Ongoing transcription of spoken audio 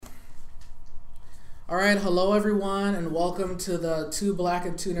All right, hello everyone, and welcome to the Two Black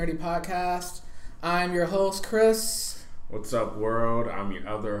and Two Nerdy podcast. I'm your host, Chris. What's up, world? I'm your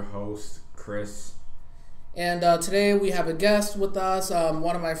other host, Chris. And today we have a guest with us,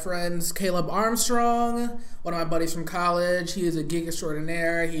 one of my friends, Caleb Armstrong, one of my buddies from college. He is a geek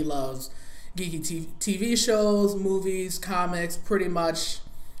extraordinaire. He loves geeky TV shows, movies, comics, pretty much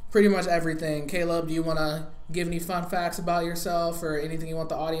everything. Caleb, do you want to give any fun facts about yourself or anything you want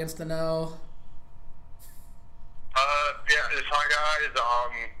the audience to know? Hi guys.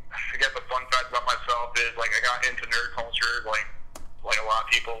 I guess the fun fact about myself is I got into nerd culture like a lot of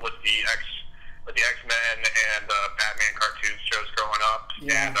people with the X-Men and Batman cartoon shows growing up,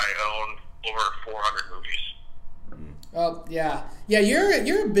 and I own over 400 movies. Oh yeah.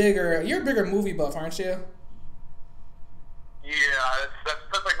 You're a bigger movie buff, aren't you? Yeah,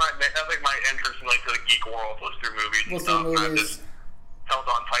 that's like my entrance to the geek world was through movies. I've just held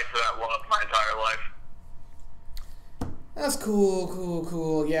on tight to that love my entire life. That's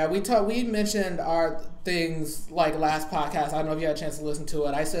cool. Yeah, we mentioned our things last podcast. I don't know if you had a chance to listen to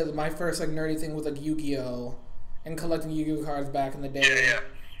it. I said my first nerdy thing was Yu-Gi-Oh! And collecting Yu-Gi-Oh! Cards back in the day. Yeah.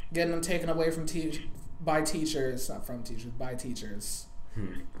 Getting them taken away from by teachers, not from teachers, by teachers.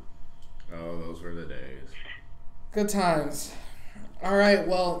 Oh, those were the days. Good times. All right,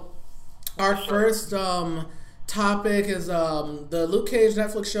 well, our first topic is the Luke Cage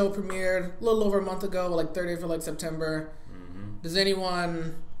Netflix show premiered a little over a month ago, 30th of September. Does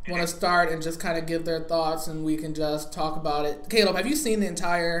anyone want to start and just kind of give their thoughts and we can just talk about it? Caleb, have you seen the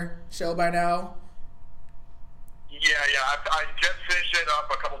entire show by now? Yeah. I just finished it up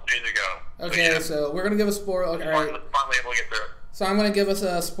a couple days ago. Okay, so we're going to give a spoiler. All right. Finally able to get through it. So I'm going to give us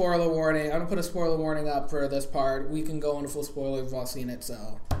a spoiler warning. I'm going to put a spoiler warning up for this part. We can go into full spoiler if we've all seen it.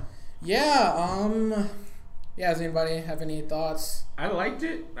 So, yeah, does anybody have any thoughts? I liked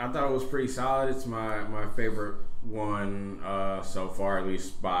it. I thought it was pretty solid. It's my favorite one so far, at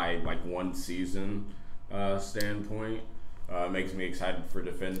least by one season standpoint. Makes me excited for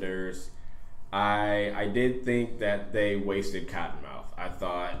Defenders. I did think that they wasted Cottonmouth. I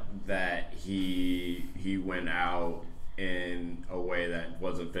thought that he went out in a way that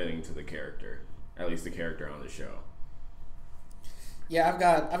wasn't fitting to the character, at least the character on the show. Yeah, I've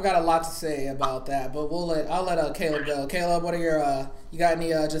got a lot to say about that, but I'll let Caleb go. Caleb, what are your you got any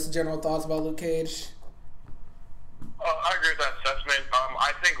just general thoughts about Luke Cage? I agree with that assessment.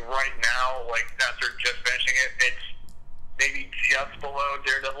 I think right now, after just finishing it, it's maybe just below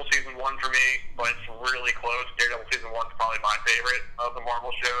Daredevil season 1 for me, but it's really close. Daredevil season 1 is probably my favorite of the Marvel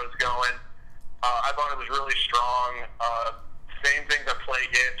shows going. I thought it was really strong. Same things that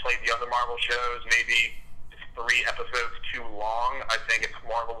played the other Marvel shows, maybe 3 episodes too long. I think if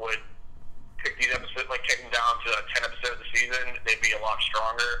Marvel would pick these episodes, take them down to 10 episodes a season, they'd be a lot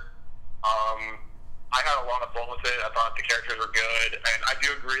stronger. I had a lot of fun with it. I thought the characters were good, and I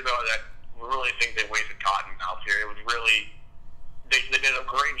do agree though that I really think they wasted Cottonmouth here. It was really they did a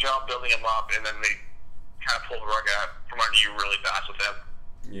great job building him up, and then they kind of pulled the rug out from under you really fast with him.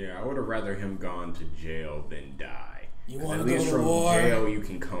 Yeah, I would have rather him gone to jail than die. You want at to go least to from war? Jail, you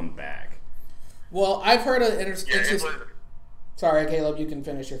can come back. Well, I've heard an interesting. Sorry, Caleb, you can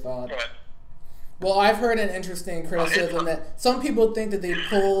finish your thought. Go ahead. Well, I've heard an interesting criticism that some people think that they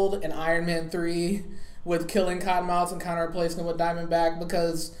pulled an Iron Man 3 with killing Cottonmouth and kind of replacing him with Diamondback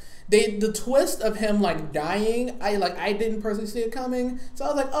because the twist of him dying, I didn't personally see it coming, so I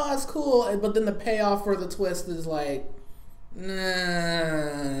was like, oh, that's cool, but then the payoff for the twist is nah.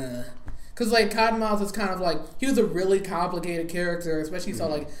 Because, Cottonmouth is kind of he was a really complicated character, especially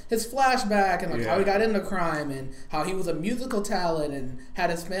saw, his flashback and, how he got into crime and how he was a musical talent and had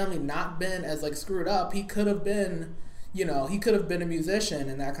his family not been as, screwed up, he could have been, he could have been a musician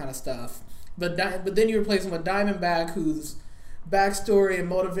and that kind of stuff. But then you replace him with Diamondback, whose backstory and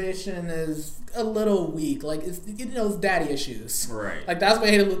motivation is a little weak. It's daddy issues. Right. That's what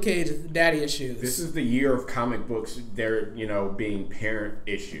I hated Luke Cage, is daddy issues. This is the year of comic books, there, being parent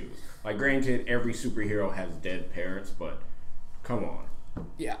issues. Granted, every superhero has dead parents, but come on.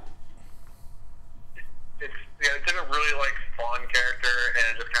 Yeah. It's a really fun character, and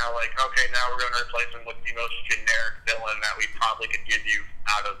it's just kind of okay, now we're going to replace him with the most generic villain that we probably could give you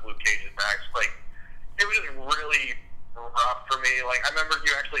out of Luke Cage's backs. It was just really rough for me. I remember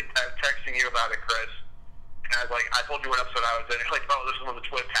you actually texting you about it, Chris, and I was I told you what episode I was in. It's oh, this is when the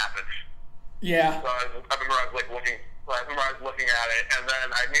twist happens. Yeah. So I remember I was looking at it, and then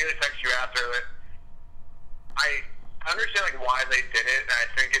I immediately texted you after that. I understand why they did it, and I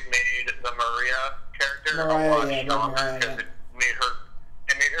think it made the Maria character a lot stronger because it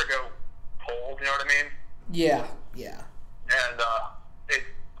made her go cold. You know what I mean? Yeah. And it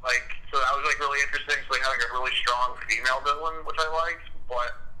so I was really interesting. So they have like a really strong female villain, which I liked,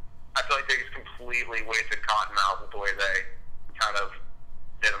 but I feel like they just completely wasted Cottonmouth with the way they kind of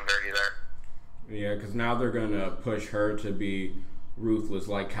did him dirty there. Yeah, because now they're gonna push her to be ruthless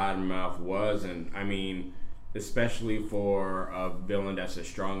like Cottonmouth was, and I mean, especially for a villain that's a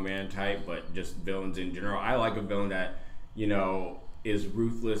strongman type, but just villains in general. I like a villain that, you know, is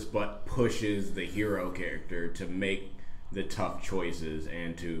ruthless but pushes the hero character to make the tough choices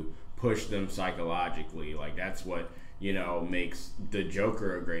and to push them psychologically. Like, that's what, you know, makes the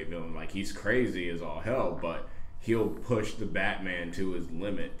Joker a great villain. Like, he's crazy as all hell, but he'll push the Batman to his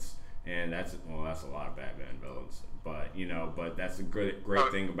limits. And that's a lot of Batman villains. But, you know, that's a great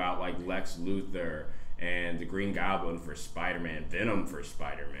thing about, like, Lex Luthor and the Green Goblin for Spider-Man, Venom for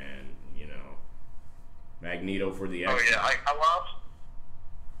Spider-Man, you know, Magneto for the X-Men. Oh, yeah, I love...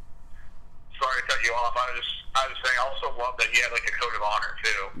 Sorry to cut you off. I was saying I also love that he had, like, a code of honor,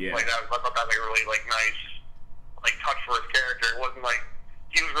 too. Yeah. Like, I thought that was, like, a really, like, nice, like, touch for his character. It wasn't, like,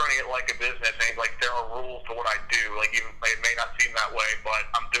 he was running it like a business, and he's like, there are rules to what I do. Like, even it may not seem that way, but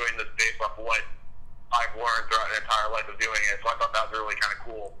I'm doing this based off what I've learned throughout an entire life of doing it. So I thought that was really kind of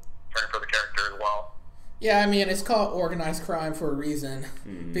cool for the character as well. Yeah, I mean, it's called organized crime for a reason,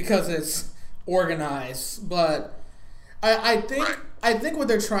 because it's organized. But I think what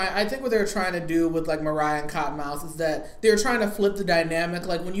they're trying to do with, like, Mariah and Cottonmouth is that they're trying to flip the dynamic.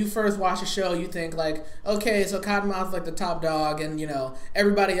 Like, when you first watch the show, you think, like, okay, so Cottonmouth is like the top dog, and, you know,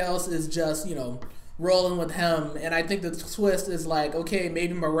 everybody else is just, you know, rolling with him. And I think the twist is like, okay,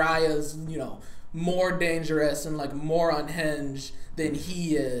 maybe Mariah's, you know, more dangerous and, like, more unhinged than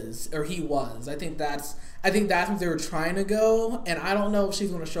he is, or he was. I think that's what they were trying to go, and I don't know if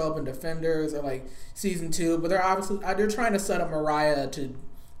she's going to show up in Defenders or, like, season 2, but they're trying to set up Mariah to,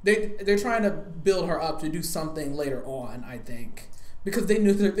 they're trying to build her up to do something later on, I think, because they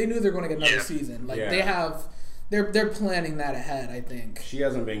knew they're going to get another season. Like, they're planning that ahead, I think. She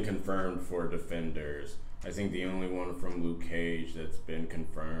hasn't been confirmed for Defenders. I think the only one from Luke Cage that's been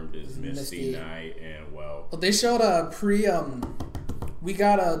confirmed is Misty Knight, and well, they showed a we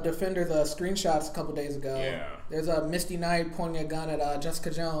got a Defender screenshots a couple days ago. Yeah. There's a Misty Knight pointing a gun at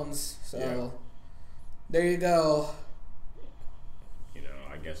Jessica Jones. So there you go. You know,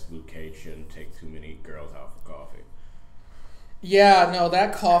 I guess Luke Cage shouldn't take too many girls out for coffee. Yeah, no,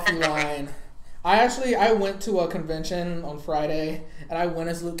 that coffee line. I went to a convention on Friday, and I went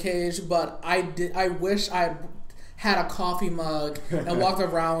as Luke Cage, but I wish I had a coffee mug and walked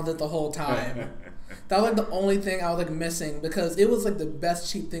around with it the whole time. That was, like, the only thing I was, like, missing, because it was, like, the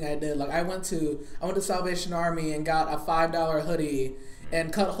best cheap thing I did. Like, I went to Salvation Army and got a $5 hoodie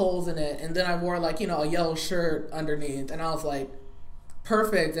and cut holes in it, and then I wore, like, you know, a yellow shirt underneath, and I was like,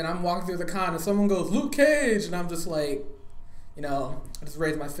 perfect. And I'm walking through the con, and someone goes, Luke Cage, and I'm just like, you know, I just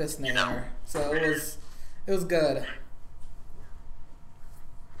raised my fist in the air. So it was good.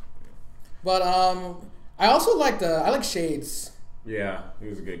 But I also I like Shades. Yeah, he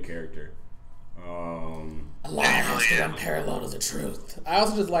was a good character. A lie has to run parallel to the truth. I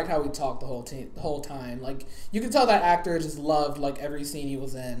also just like how he talked the whole time. Like, you can tell that actor just loved, like, every scene he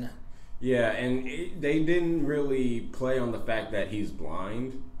was in. Yeah, and they didn't really play on the fact that he's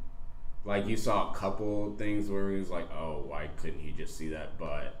blind. Like, you saw a couple things where he was like, oh, why couldn't he just see that?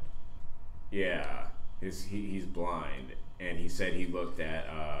 But yeah, he's blind, and he said he looked at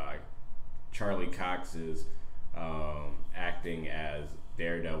Charlie Cox's acting as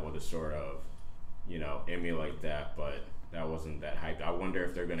Daredevil to sort of, you know, emulate that, but that wasn't that hyped. I wonder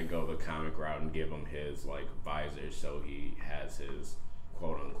if they're going to go the comic route and give him his, like, visor so he has his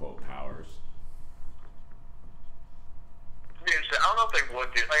quote-unquote powers. I don't know if they would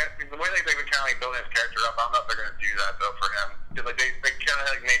do, like, the way they've been kind of, like, building his character up. I don't know if they're going to do that, though, for him. Because, like, they kind of,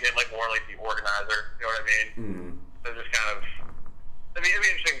 like, made him, like, more like the organizer. You know what I mean? Mm-hmm. They're just kind of, it'd be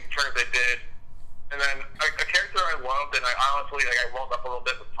interesting if they did. And then a character I loved, and I honestly, like, I welled up a little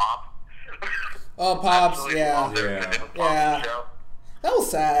bit with Pop. Oh, Pops, yeah. That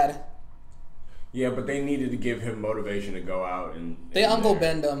was sad. Yeah, but they needed to give him motivation to go out and they Uncle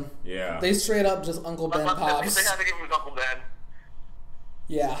Benned him. Yeah. They straight up just Uncle Ben Pops. They had to give him his Uncle Ben.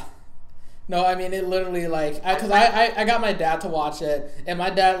 Yeah. No, I mean, it literally, like, because I got my dad to watch it, and my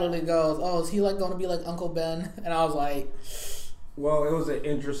dad literally goes, oh, is he, like, going to be like Uncle Ben? And I was like... Well, it was an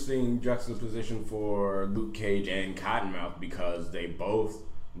interesting juxtaposition for Luke Cage and Cottonmouth because they both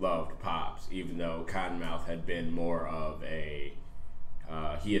loved Pops, even though Cottonmouth had been more of a...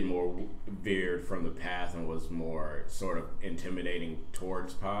 he had more veered from the path and was more sort of intimidating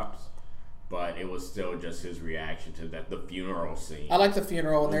towards Pops. But it was still just his reaction to the funeral scene. I like the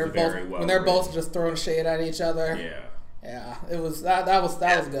funeral when they're both just throwing shade at each other. Yeah. Yeah, it was that was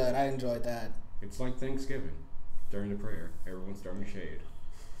good. I enjoyed that. It's like Thanksgiving during the prayer. Everyone's throwing shade.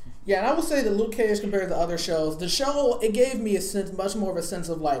 Yeah, and I would say that Luke Cage compared to other shows, the show it gave me a sense, much more of a sense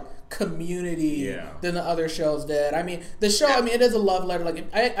of like community than the other shows did. I mean, the show, I mean, it is a love letter. Like,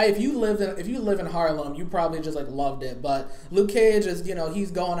 if you live in Harlem, you probably just like loved it. But Luke Cage is,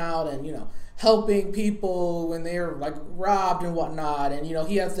 he's going out and helping people when they're like robbed and whatnot, and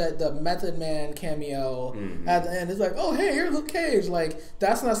he has the Method Man cameo at the end. It's like, oh hey, you're Luke Cage. Like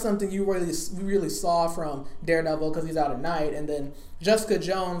that's not something we really saw from Daredevil because he's out at night. And then Jessica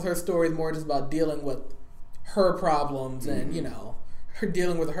Jones, her story is more just about dealing with her problems and her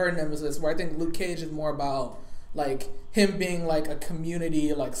dealing with her nemesis. Where I think Luke Cage is more about like him being like a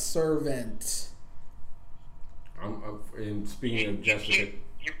community like servant. And speaking of Jessica.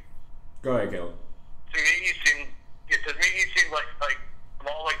 Go ahead, Caleb. To me, he seems like of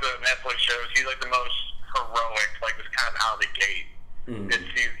all like the Netflix shows, he's like the most heroic, like just kind of out of the gate.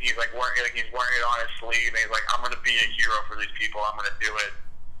 He's like wearing it on his sleeve, and he's like, I'm gonna be a hero for these people. I'm gonna do it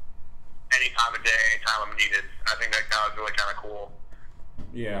any time of day, anytime I'm needed. I think that was really kind of cool.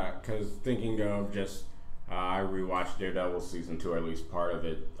 Yeah, because thinking of just, I rewatched Daredevil season 2, or at least part of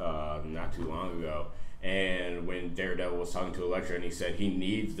it, not too long ago. And when Daredevil was talking to Elektra and he said he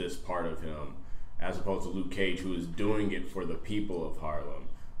needs this part of him, as opposed to Luke Cage, who is doing it for the people of Harlem.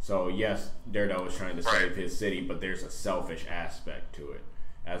 So yes, Daredevil was trying to save his city, but there's a selfish aspect to it,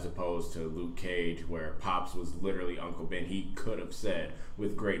 as opposed to Luke Cage, where Pops was literally Uncle Ben. He could have said,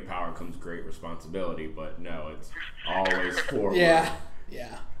 with great power comes great responsibility, but no, it's always forward.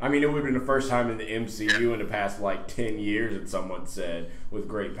 Yeah. I mean, it would have been the first time in the MCU in the past, 10 years that someone said, with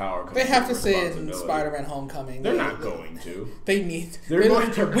great power comes great responsibility. They have to say it in Spider-Man Homecoming. They're not going to. They need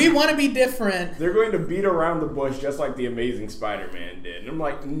to. We want to be different. They're going to beat around the bush just like the Amazing Spider-Man did. And I'm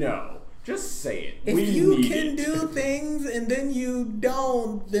like, no. Just say it. If you can do things and then you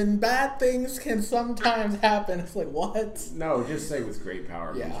don't, then bad things can sometimes happen. It's like, what? No, just say with great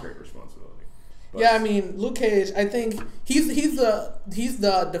power comes great responsibility. But I mean, Luke Cage, I think he's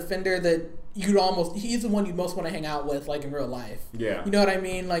the defender that he's the one you most want to hang out with, like in real life. Yeah. You know what I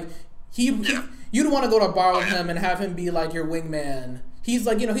mean? Like you'd want to go to a bar with him and have him be like your wingman. He's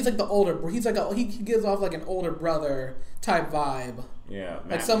like, he's like the older, he gives off like an older brother type vibe. Yeah.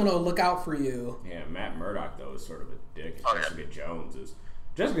 Like someone who'll look out for you. Yeah, Matt Murdock though is sort of a dick.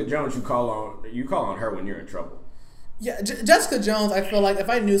 Jessica Jones, you call on her when you're in trouble. Yeah, Jessica Jones, I feel like if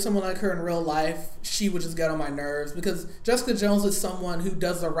I knew someone like her in real life, she would just get on my nerves because Jessica Jones is someone who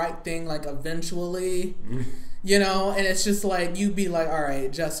does the right thing, like, eventually, and it's just like, you'd be like, all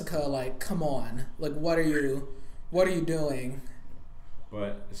right, Jessica, like, come on. Like, what are you doing?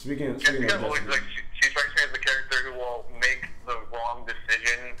 But speaking of Jessica, she strikes me as the character who will make the wrong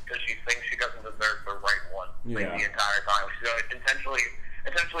decision because she thinks she doesn't deserve the right one, the entire time. She's going to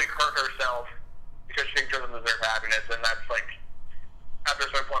intentionally hurt herself because she thinks she doesn't deserve happiness, and that's like, after a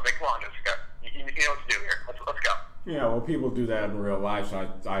certain point, come on, Jessica, you know what to do here. Let's go. Yeah, well, people do that in real life, so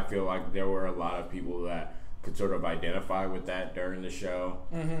I feel like there were a lot of people that could sort of identify with that during the show.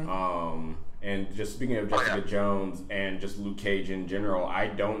 Mm-hmm. And just speaking of Jessica Jones and just Luke Cage in general, I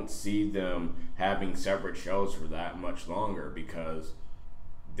don't see them having separate shows for that much longer because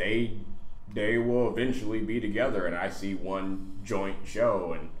they will eventually be together, and I see one joint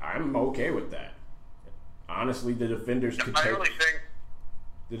show, and I'm okay with that. Honestly, the Defenders could take over.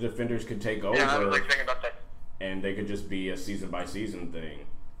 Yeah, I was thinking about that. And they could just be a season by season thing.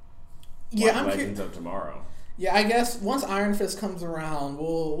 Yeah, like Legends of Tomorrow. Yeah, I guess once Iron Fist comes around,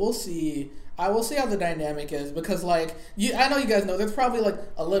 we'll see. I will see how the dynamic is because I know you guys know there's probably like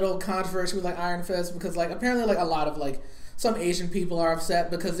a little controversy with like Iron Fist because like apparently like a lot of like some Asian people are upset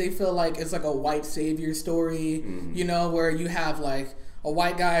because they feel like it's like a white savior story, where you have like a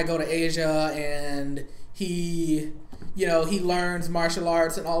white guy go to Asia and he learns martial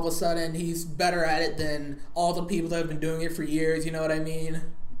arts and all of a sudden he's better at it than all the people that have been doing it for years. You know what I mean?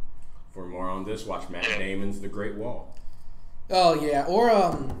 For more on this, watch Matt Damon's The Great Wall. Oh, yeah. Or,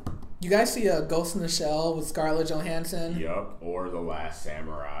 you guys see Ghost in the Shell with Scarlett Johansson? Yup. Or The Last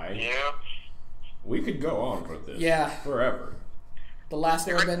Samurai. Yep. We could go on with this. Yeah. Forever. The Last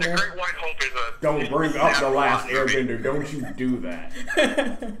Airbender. The Great White Hope is a... Don't bring up The Last Airbender. Don't you do that.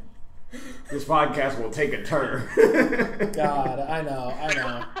 This podcast will take a turn. God, I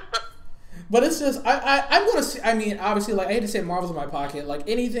know. But it's just, I'm going to see, I mean, obviously, like, I hate to say Marvel's in my pocket. Like,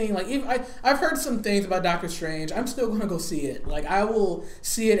 anything, like, if I've heard some things about Doctor Strange. I'm still going to go see it. Like, I will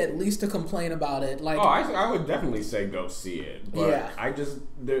see it at least to complain about it. Like, I would definitely say go see it. But I just,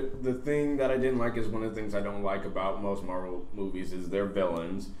 the thing that I didn't like is one of the things I don't like about most Marvel movies is their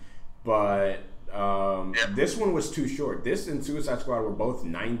villains. But This one was too short. This and Suicide Squad were both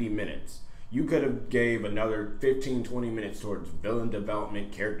 90 minutes. You could have gave another 15, 20 minutes towards villain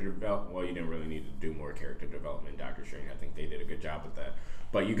development, character development. Well, you didn't really need to do more character development in Doctor Strange. I think they did a good job with that.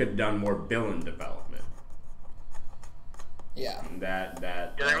 But you could have done more villain development. Yeah. Yeah,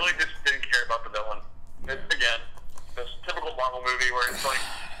 they really just didn't care about the villain. Again, this typical Marvel movie where it's like,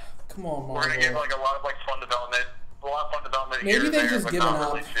 come on, Marvel. We're gonna give like a lot of like fun development, Maybe here they and there, just but given not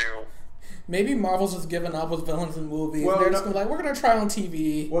up. really too. Maybe Marvel's just given up with villains in movies. Well, They're just gonna be like, we're gonna try on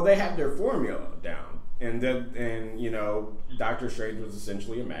TV. Well, they have their formula down, and Doctor Strange was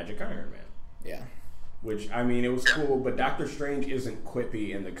essentially a magic Iron Man. Yeah. Which, I mean, it was cool, but Doctor Strange isn't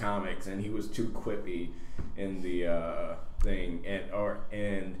quippy in the comics, and he was too quippy in the thing.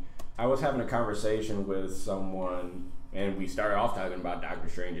 And I was having a conversation with someone, and we started off talking about Doctor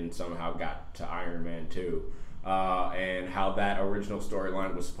Strange and somehow got to Iron Man 2. And how that original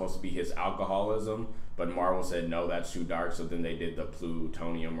storyline was supposed to be his alcoholism, but Marvel said, no, that's too dark, so then they did the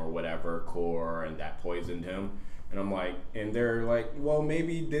plutonium or whatever core, and that poisoned him. And I'm like, and they're like, well,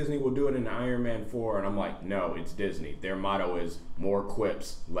 maybe Disney will do it in Iron Man 4. And I'm like, no, it's Disney. Their motto is more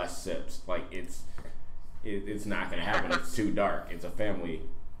quips, less sips. Like, it's not going to happen. It's too dark. It's a family.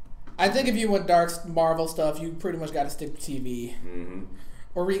 I think if you want dark Marvel stuff, you pretty much got to stick to TV. Mm-hmm.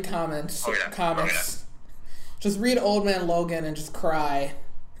 Or read comics. Oh, yeah. Comics. Just read Old Man Logan and just cry.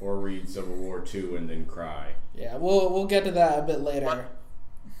 Or read Civil War 2 and then cry. Yeah, we'll get to that a bit later.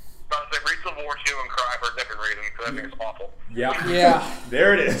 But read Civil War 2 and cry for a different reason, because I think it's awful. Yeah.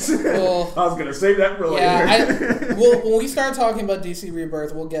 There it is. Well, I was going to save that for later. Yeah, when we start talking about DC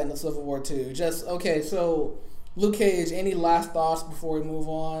Rebirth, we'll get into Civil War 2. Okay, so Luke Cage, any last thoughts before we move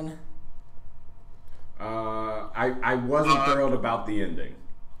on? I wasn't thrilled about the ending.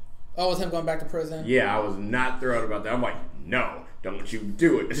 Oh, was him going back to prison? Yeah, I was not thrilled about that. I'm like, no, don't you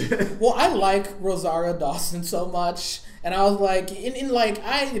do it. Well, I like Rosario Dawson so much, and I was like,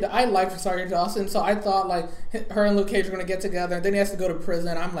 I like Rosario Dawson, so I thought like her and Luke Cage were gonna get together, and then he has to go to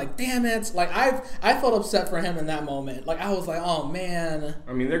prison. I'm like, damn it! Like I felt upset for him in that moment. Like I was like, oh man.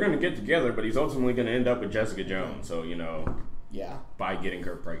 I mean, they're gonna get together, but he's ultimately gonna end up with Jessica Jones. So yeah, by getting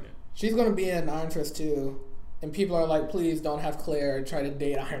her pregnant, she's gonna be in Iron Fist 2. And people are like, please don't have Claire try to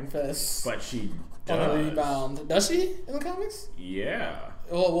date Iron Fist. But she does. On a rebound. Does she in the comics? Yeah.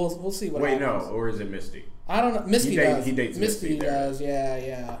 Well, we'll see what happens. Wait, no. Or is it Misty? I don't know. Misty does. He dates Misty does,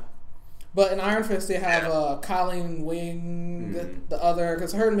 yeah. But in Iron Fist, they have Colleen Wing, the other...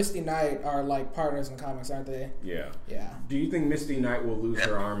 Because her and Misty Knight are like partners in the comics, aren't they? Yeah. Yeah. Do you think Misty Knight will lose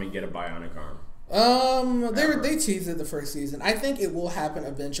her arm and get a bionic arm? They teased it the first season. I think it will happen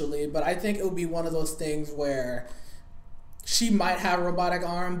eventually, but I think it will be one of those things where she might have a robotic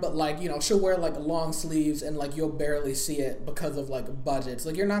arm, but like, she'll wear like long sleeves and like you'll barely see it because of like budgets.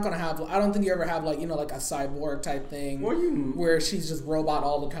 Like you're not gonna have. I don't think you ever have like like a cyborg type thing where she's just robot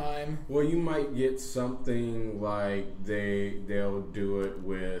all the time. Well, you might get something like they'll do it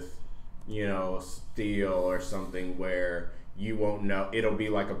with steel or something where. You won't know. It'll be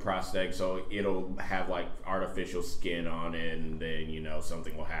like a prosthetic, so it'll have like artificial skin on it, and then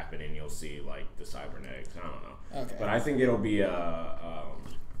something will happen, and you'll see like the cybernetics. I don't know. Okay. But I think it'll be a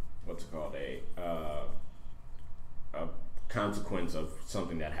consequence of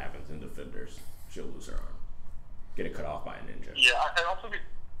something that happens in Defenders. She'll lose her arm, get it cut off by a ninja. Yeah, it'd also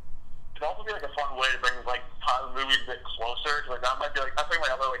be like a fun way to bring like the movies a bit closer. Like that might be like I think my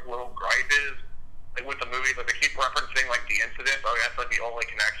other like little gripe is. Like with the movies, like they keep referencing like the incident. Oh, that's like the only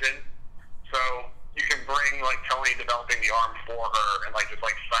connection. So you can bring like Tony developing the arm for her and like just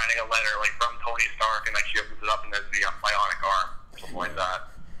like signing a letter like from Tony Stark and like she opens it up and there's the bionic arm, something like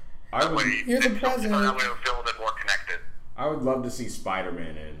that. Here's a present. That way it would feel a bit more connected. I would love to see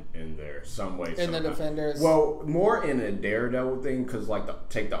Spider-Man in there some way. In the Defenders. Well, more in a Daredevil thing because like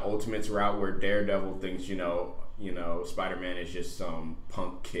take the Ultimates route where Daredevil thinks Spider-Man is just some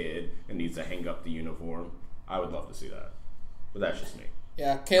punk kid and needs to hang up the uniform. I would love to see that. But that's just me.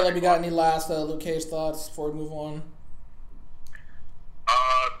 Yeah. Caleb, you got any last Luke Cage thoughts before we move on?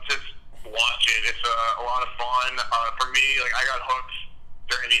 Just watch it. It's a lot of fun. For me, like I got hooked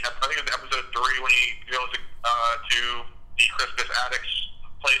during I think it was episode 3 when he goes to the Crispus Attucks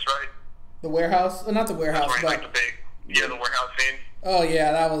place, right? The warehouse? Not the warehouse, but... Like the warehouse scene. Oh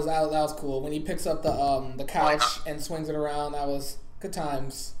yeah, that was cool. When he picks up the couch and swings it around, that was good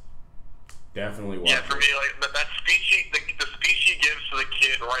times. Definitely watch. Yeah, for me, like that speech, the speech he gives to the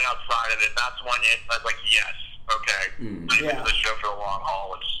kid right outside of it. That's when I was like, yes, okay, I'm into the show for the long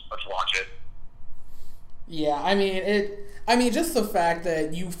haul. Let's watch it. Yeah, I mean, just the fact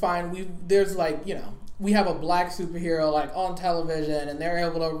that you find we have a black superhero like on television, and they're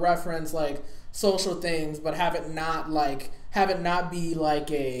able to reference like social things, but have it not be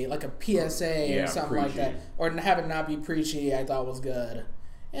like a PSA or something like that, or have it not be preachy. I thought was good,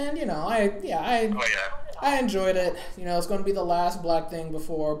 and I enjoyed it. It's going to be the last Black thing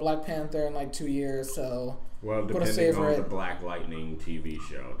before Black Panther in like 2 years, so. Well, depending on the Black Lightning TV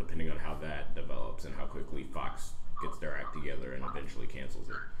show, depending on how that develops and how quickly Fox gets their act together and eventually cancels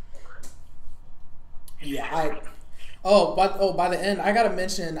it. Yeah, by the end, I gotta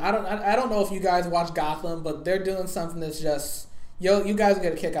mention, I don't know if you guys watch Gotham, but they're doing something that's just, you guys will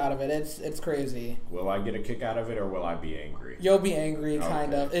get a kick out of it. It's crazy. Will I get a kick out of it, or will I be angry? You'll be angry,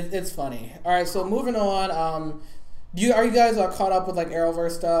 kind of. It's funny. All right, so moving on. Are you guys caught up with like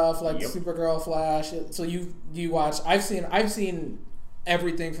Arrowverse stuff, like Supergirl, Flash? So you watch? I've seen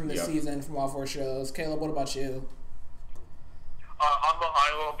everything from this season from all 4 shows. Caleb, what about you? I'm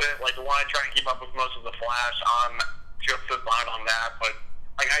behind a little bit. Like, the one I try and keep up with most of the Flash. I'm just as behind on that, but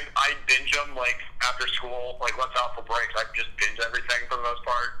like I binge them like after school. Like, let's out for breaks. I just binge everything for the most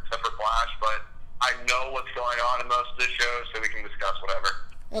part, except for Flash. But I know what's going on in most of the shows, so we can discuss whatever.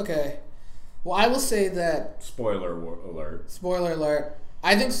 Okay. Well, I will say that... Spoiler alert.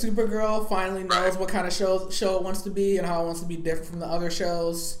 I think Supergirl finally knows what kind of show it wants to be and how it wants to be different from the other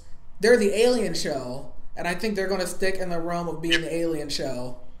shows. They're the alien show, and I think they're going to stick in the realm of being the alien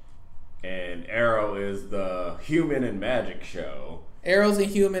show. And Arrow is the human and magic show. Arrow's a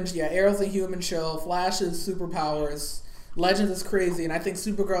human show. Flash is superpowers. Legends is crazy, and I think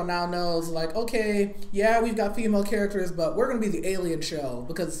Supergirl now knows, like, okay, yeah, we've got female characters, but we're going to be the alien show,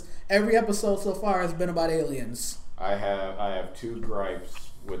 because every episode so far has been about aliens. I have 2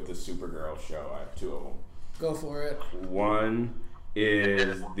 gripes with the Supergirl show. I have 2 of them. Go for it. One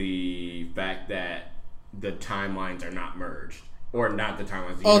is the fact that the timelines are not merged. Or not the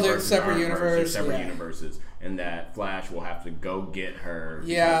timelines. They're separate universes. They're separate universes. And that Flash will have to go get her.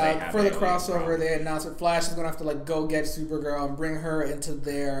 Yeah, for the crossover, they announced that Flash is going to have to, like, go get Supergirl and bring her into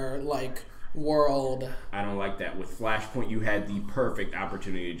their, like, world. I don't like that. With Flashpoint, you had the perfect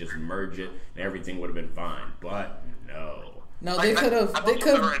opportunity to just merge it, and everything would have been fine. But no. No, they could have. They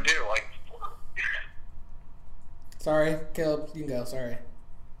could have. Sorry, Caleb, you can go. Sorry.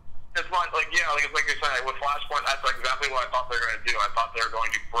 It's not like like you're saying with Flashpoint. That's exactly what I thought they were going to do. I thought they were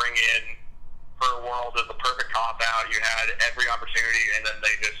going to bring in her world as the perfect cop out. You had every opportunity, and then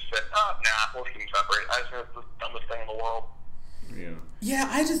they just said, "Nah, we'll keep them separate." I just think it's the dumbest thing in the world. Yeah,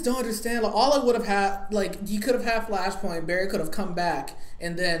 I just don't understand. Like, all I would have had, like, you could have had Flashpoint. Barry could have come back,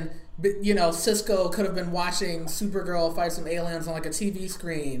 and then Cisco could have been watching Supergirl fight some aliens on like a TV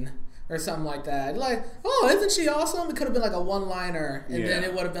screen. Or something like that. Like, oh, isn't she awesome? It could have been like a one-liner. And then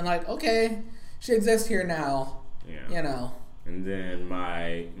it would have been like, okay, she exists here now. Yeah. And then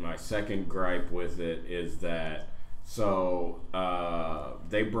my second gripe with it is that,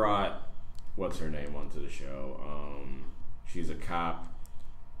 they brought, what's her name onto the show? She's a cop.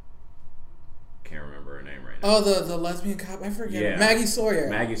 Can't remember her name right now. Oh, the lesbian cop? I forget. Yeah. Maggie Sawyer,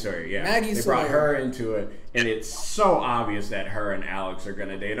 yeah. They brought her into it, and it's so obvious that her and Alex are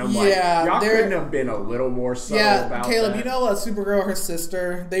gonna date. I'm like, y'all couldn't have been a little more subtle about Caleb, that. you know Supergirl, her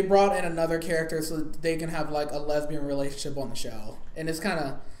sister, they brought in another character so they can have like a lesbian relationship on the show. And it's kind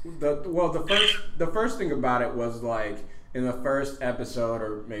of... The first thing about it was like, in the first episode,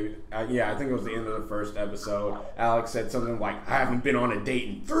 or maybe, I think it was the end of the first episode, Alex said something like, I haven't been on a date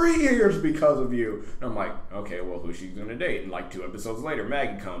in 3 years because of you. And I'm like, okay, well, who's she going to date? And like 2 episodes later,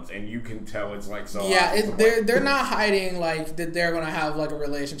 Maggie comes, and you can tell it's like so... Yeah, they're not hiding, like, that they're going to have, like, a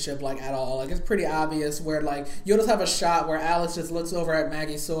relationship, like, at all. Like, it's pretty obvious where, like, you'll just have a shot where Alex just looks over at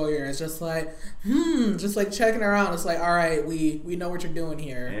Maggie Sawyer, and it's just like, just, like, checking her out. It's like, all right, we know what you're doing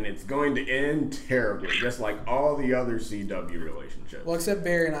here. And it's going to end terribly, just like all the other CW relationships. Well, except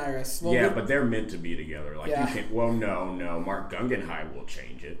Barry and Iris. Well, but they're meant to be together. Like, you can't... Well, no. Mark Guggenheim will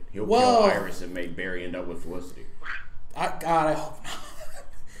change it. He'll kill Iris and make Barry end up with Felicity. I hope not.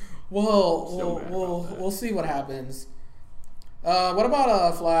 We'll see what happens. What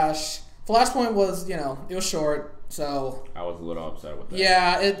about Flash? Flashpoint was, it was short, so... I was a little upset with that.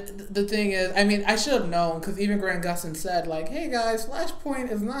 Yeah, the thing is, I mean, I should have known, because even Grant Gustin said, like, hey guys,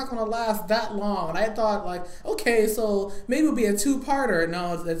 Flashpoint is not going to last that long. And I thought, like, okay, so maybe it'll be a 2-parter.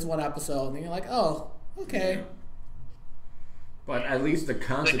 No, it's 1 episode. And you're like, oh, okay. Yeah. But at least the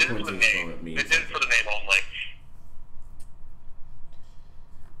consequences from it means... They did it for the name only.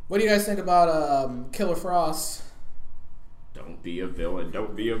 What do you guys think about Killer Frost? Don't be a villain.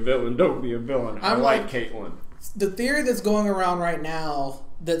 Don't be a villain. Don't be a villain. I like Caitlin. The theory that's going around right now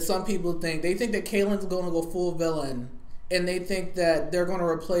that some people think, they think that Caitlin's going to go full villain, and they think that they're going to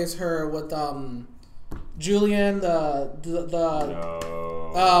replace her with Julian, the No.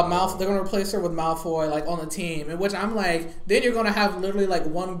 Malfoy. They're gonna replace her with Malfoy, like on the team. In which I'm like, then you're gonna have literally like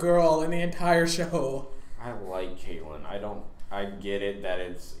one girl in the entire show. I like Caitlyn. I get it that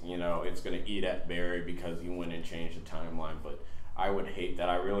it's it's gonna eat at Barry because he went and changed the timeline, but I would hate that.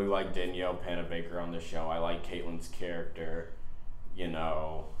 I really like Danielle Panabaker on the show. I like Caitlyn's character.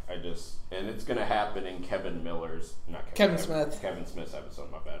 And it's gonna happen in Kevin Smith's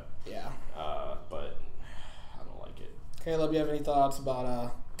episode. My bad. Yeah. But I don't like it. Caleb, you have any thoughts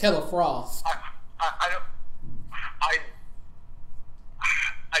about Killer Frost?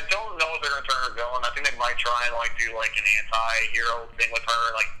 I don't know if they're gonna turn her villain. I think they might try and like do like an anti-hero thing with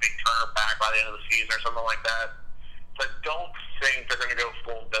her, like they turn her back by the end of the season or something like that. So I don't think they're gonna go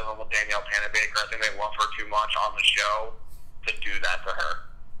full villain with Danielle Panabaker. I think they love her too much on the show to do that to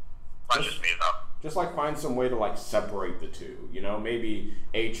her. That's just me though. Just like find some way to like separate the two. Maybe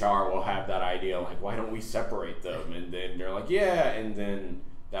HR will have that idea like, why don't we separate them? And then they're like, yeah, and then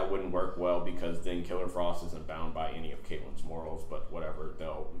that wouldn't work well because then Killer Frost isn't bound by any of Caitlyn's morals, but whatever.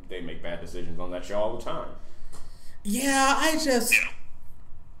 They make bad decisions on that show all the time. Yeah, I guess,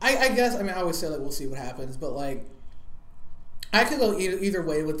 I always say, like, we'll see what happens, but, like, I could go either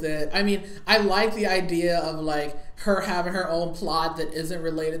way with it. I mean, I like the idea of, like, her having her own plot that isn't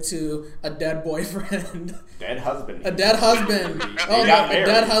related to a dead boyfriend. Dead husband. A dead husband. A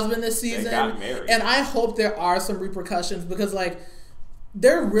dead husband this season. They got married. And I hope there are some repercussions because, like,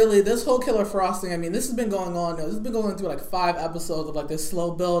 this whole Killer Frost thing, I mean, this has been going on. This has been going through like 5 episodes of like this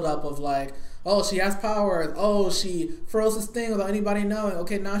slow build up of like, oh, she has powers. Oh, she froze this thing without anybody knowing.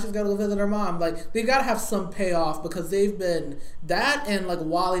 Okay, now she's got to go visit her mom. Like, they got to have some payoff because they've been, that and like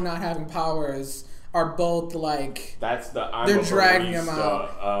Wally not having powers are both like, they're dragging him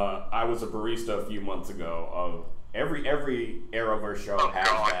out. I was a barista a few months ago. Every Arrowverse show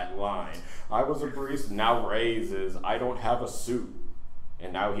has that line. I was a barista. Now Ray's is, I don't have a suit.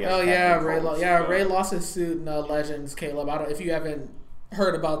 And now he has Ray lost his suit in Legends, Caleb. I don't if you haven't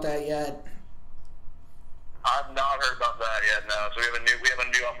heard about that yet. I've not heard about that yet. No, so we have a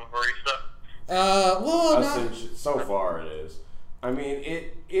new Alpha Barista. So far it is. I mean,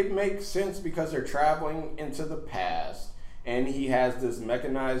 it makes sense because they're traveling into the past, and he has this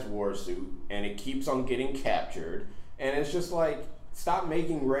mechanized war suit, and it keeps on getting captured, and it's just like, stop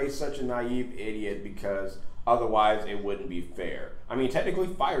making Ray such a naive idiot because otherwise it wouldn't be fair. I mean, technically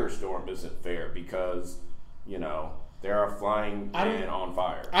Firestorm isn't fair because, they are flying and on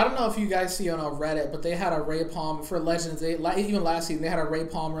fire. I don't know if you guys see on Reddit, but they had a Ray Palmer for Legends. Even last season, they had a Ray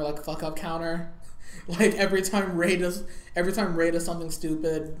Palmer like fuck up counter, like every time Ray does something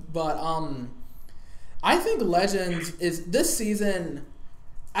stupid. But I think Legends is this season.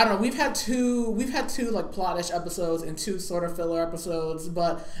 I don't know. We've had two like plot-ish episodes and 2 sort of filler episodes,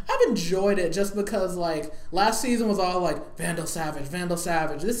 but I've enjoyed it just because like last season was all like Vandal Savage.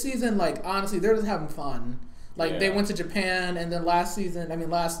 This season, like honestly, they're just having fun. Like they went to Japan, and then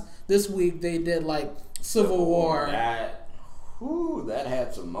this week they did like Civil War. That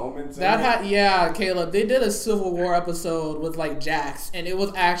had some moments. Caleb. They did a Civil War episode with like Jax, and it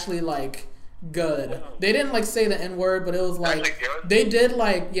was actually like good. They didn't like say the N-word, but it was like they did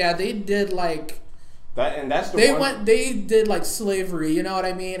like that, and that's they did like slavery, you know what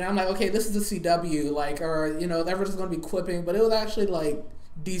I mean? And I'm like, okay, this is the CW, like, or they're just gonna be quipping, but it was actually like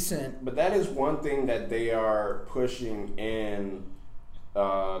decent. But that is one thing that they are pushing in the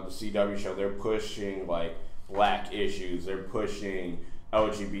CW show. They're pushing like black issues. They're pushing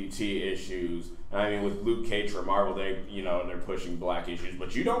LGBT issues. I mean, with Luke Cage for Marvel, they're pushing black issues,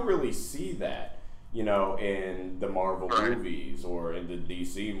 but you don't really see that, in the Marvel movies or in the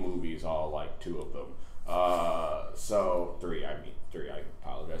DC movies, all like 2 of them. 3, I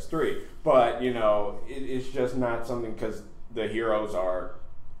apologize, 3. But, it's just not something because the heroes are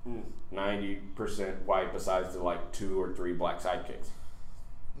 90% white besides the like 2 or 3 black sidekicks.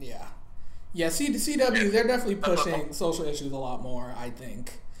 Yeah. Yeah, CW, they're definitely pushing social issues a lot more, I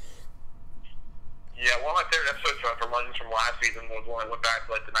think. Yeah, one of my favorite episodes from Legends from last season was when I went back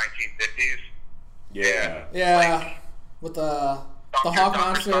to like the 1950s. Yeah. Yeah, like, with the Hawk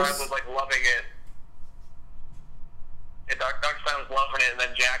Monsters. Dr. Stein was like loving it. And Dr. Stein was loving it, and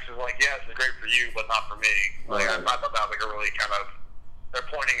then Jax was like, yeah, this is great for you, but not for me. Like, I thought that was like a really kind of, they're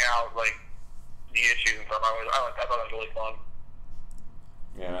pointing out like the issues and stuff. I thought that was really fun.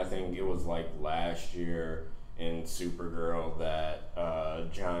 Yeah, and I think it was like last year in Supergirl that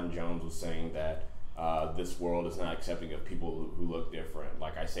John Jones was saying that this world is not accepting of people who look different.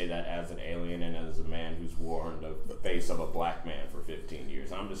 Like, I say that as an alien and as a man who's worn the face of a black man for 15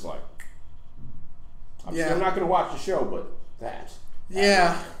 years. I'm just like, I'm still not going to watch the show, but that.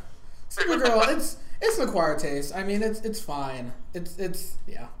 Yeah. Supergirl, It's an acquired taste. I mean, it's fine. It's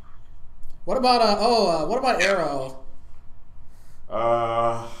yeah. What about what about Arrow?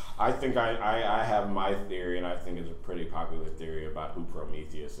 I think I have my theory, and I think it's a pretty popular theory about who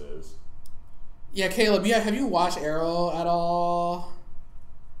Prometheus is. Yeah, Caleb. Yeah, have you watched Arrow at all?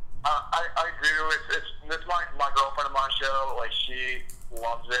 I do. It's my girlfriend of my show. Like, she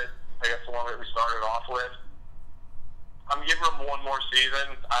loves it. I guess the one that we started off with. I'm giving them one more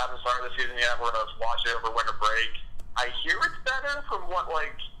season. I haven't started the season yet. We're gonna watch it over winter break. I hear it's better from what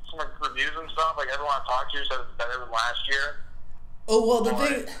some reviews and stuff. Like, everyone I talked to said it's better than last year. Oh well, the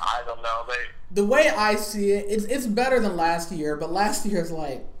thing. I don't know. The way I see it, it's better than last year, but last year's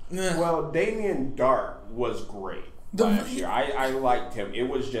like. Ugh. Well, Damien Dark was great last year. I liked him. It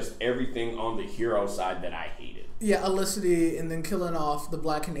was just everything on the hero side that I hated. Yeah, Elicity and then killing off the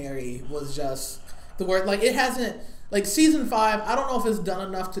Black Canary was just the word. Like, it hasn't. Like, season 5, I don't know if it's done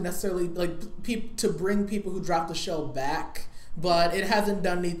enough to necessarily to bring people who dropped the show back, but it hasn't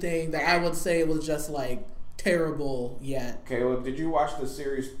done anything that I would say was just like terrible yet. Caleb, did you watch the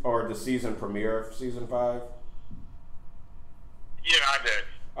series or the season premiere of season 5? Yeah, I did.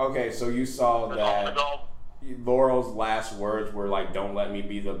 Okay, so you saw that Laurel's last words were like, "Don't let me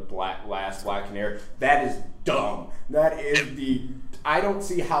be the last Black Canary." That is dumb. That is I don't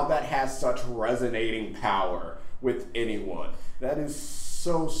see how that has such resonating power with anyone. That is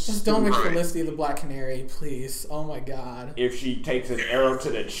so stupid. Just don't make Felicity the Black Canary, please. Oh my god. If she takes an arrow to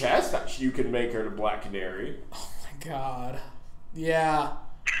the chest, you can make her the Black Canary. Oh my god. Yeah.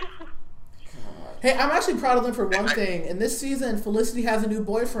 Hey, I'm actually proud of them for one thing. In this season, Felicity has a new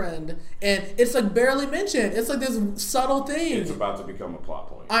boyfriend, and it's like barely mentioned. It's like this subtle thing. It's about to become a plot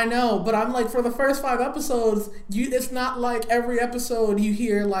point. I know, but I'm like, for the first 5 episodes, it's not like every episode you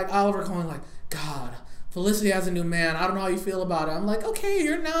hear like Oliver going like, "God, Felicity has a new man. I don't know how you feel about it." I'm like, okay,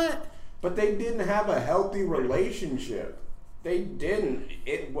 you're not. But they didn't have a healthy relationship. They didn't.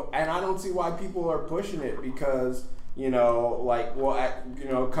 And I don't see why people are pushing it because.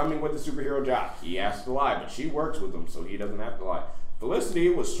 Coming with the superhero job, he has to lie, but she works with him, so he doesn't have to lie. Felicity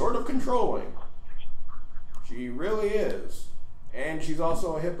was sort of controlling. She really is. And she's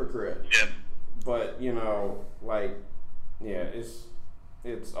also a hypocrite. Yeah. But,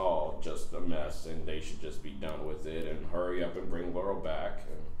 it's all just a mess, and they should just be done with it and hurry up and bring Laurel back,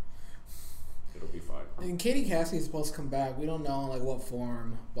 and it'll be fine. And Katie Cassidy is supposed to come back. We don't know, like, what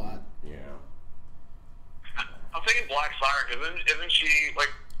form, but... Yeah. I'm thinking Black Siren, because isn't she, like,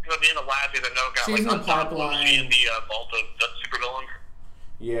 at the end of last season, she's in the pipeline. She in the vault of the supervillain?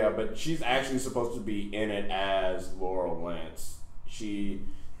 Yeah, but she's actually supposed to be in it as Laurel Lance.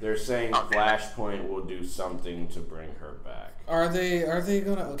 They're saying Flashpoint will do something to bring her back. Are they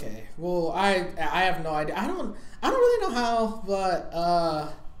gonna? Okay. Well, I have no idea. I don't really know how, but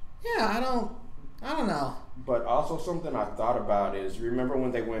yeah, I don't know. But also something I thought about is, remember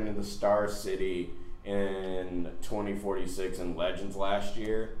when they went into Star City in 2046 in Legends last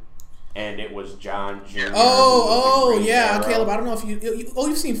year, and it was John Jr. Oh yeah, Caleb. I don't know if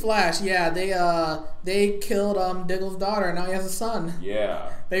you've seen Flash. Yeah, they killed Diggle's daughter. Now he has a son.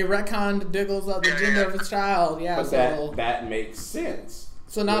 Yeah, they retconned Diggle's the gender of his child. Yeah, but so that makes sense.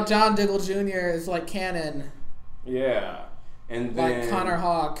 So now John Diggle Jr. is like canon. Yeah, and then like Connor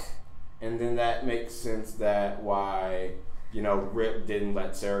Hawke. And then that makes sense that why. Rip didn't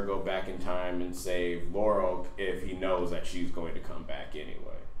let Sarah go back in time and save Laurel if he knows that she's going to come back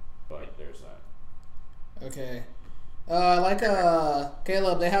anyway. But there's that. Okay.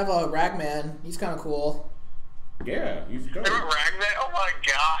 Caleb, they have a Ragman. He's kind of cool. Yeah, he's good. Ragman? Oh my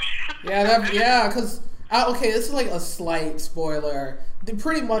gosh. Because okay, this is like a slight spoiler. They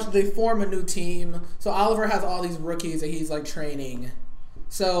form a new team. So Oliver has all these rookies that he's like training.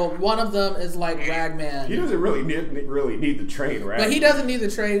 So one of them is like Ragman. He doesn't really need to train, right? But he doesn't need the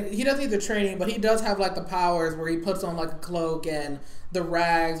training, but he does have like the powers where he puts on like a cloak and the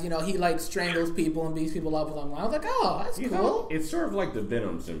rags. He like strangles people and beats people up with them. I was like, oh, that's cool. It's sort of like the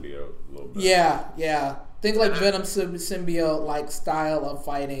Venom symbiote a little bit. Yeah. Think like Venom symbiote like style of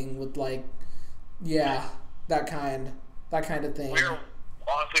fighting with like, that kind of thing. We're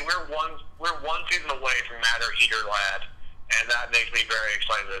one season away from Matter Eater Lad. And that makes me very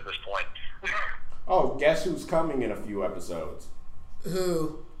excited at this point. Oh, guess who's coming in a few episodes?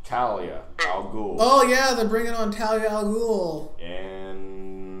 Who? Talia al Ghul. Oh, yeah, they're bringing on Talia al Ghul.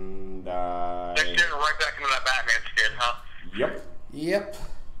 And, they're getting right back into that Batman skin, huh? Yep.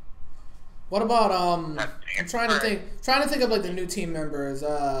 What about, I'm trying to think of, like, the new team members.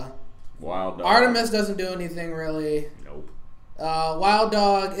 Wild Dog. Artemis doesn't do anything, really. Nope. Wild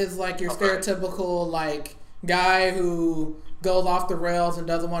Dog is, like, your stereotypical, like, guy who goes off the rails and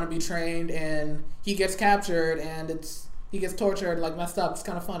doesn't want to be trained, and he gets captured, and he gets tortured, like messed up. It's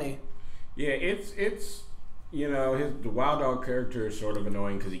kind of funny. Yeah, it's the Wild Dog character is sort of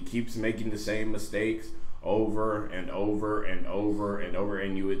annoying because he keeps making the same mistakes over and over and over and over,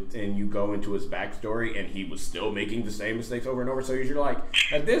 and you go into his backstory, and he was still making the same mistakes over and over. So you're like,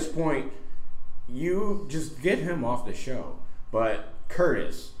 at this point, you just get him off the show. But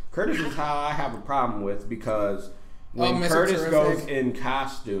Curtis is how I have a problem with, because when Curtis goes in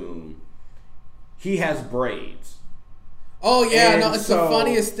costume, he has braids. Oh yeah, no, it's the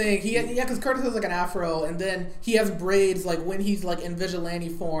funniest thing. Because Curtis has like an afro, and then he has braids like when he's like in vigilante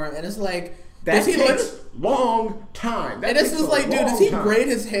form, and it's like that takes long time. And this is like, dude, does he braid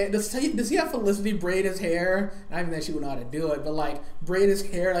his hair? Does he have Felicity braid his hair? Not even that she would know how to do it, but like braid his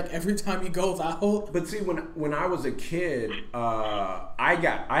hair like every time he goes out. But see, when I was a kid, I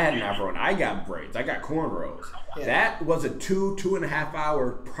had an afro and I got braids. I got cornrows. Yeah. That was a 2.5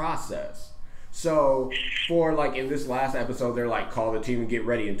 hour process. So for like in this last episode, they're like, call the team and get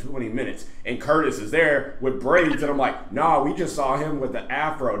ready in 20 minutes. And Curtis is there with braids, and I'm like, nah, we just saw him with the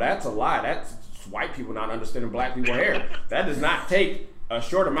afro. That's a lie. That's white people not understanding black people hair. That does not take a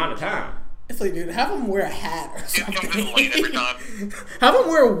short amount of time. It's like, dude, have him wear a hat or something. Late every time. Have him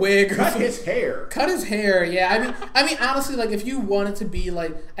wear a wig or Cut something. his hair. Cut his hair, yeah. I mean, honestly, like if you wanted to be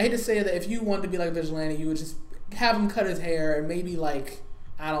like, I hate to say that, if you wanted to be like Vigilante, you would just have him cut his hair and maybe like,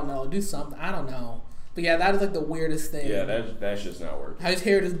 I don't know, do something. I don't know. But yeah, that is like the weirdest thing. Yeah, that's just not working. His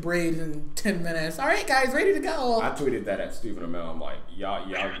hair just braids in 10 minutes. All right, guys, ready to go. I tweeted that at Stephen Amell. I'm like,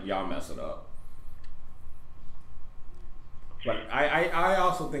 y'all mess it up. But I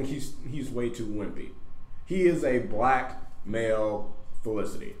also think he's way too wimpy. He is a black male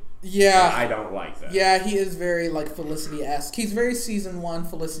Felicity. Yeah. And I don't like that. Yeah, he is very like Felicity-esque. He's very season 1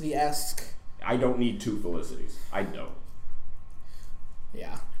 Felicity-esque. I don't need two Felicities. I don't.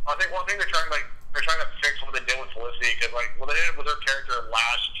 Yeah. I think one thing they're trying to fix what they did with Felicity, because like what they did with her character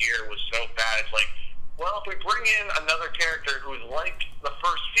last year was so bad. It's like, well, if we bring in another character who's like the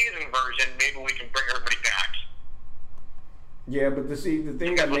first season version, maybe we can bring everybody back. Yeah, but the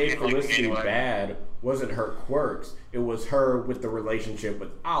thing that made Felicity bad wasn't her quirks. It was her with the relationship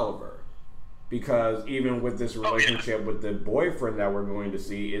with Oliver. Because even with this relationship with the boyfriend that we're going to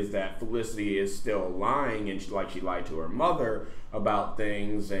see, is that Felicity is still lying, and she lied to her mother about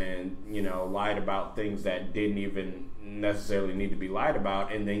things, and lied about things that didn't even necessarily need to be lied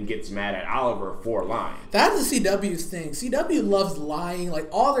about, and then gets mad at Oliver for lying. That's the CW's thing. CW loves lying. Like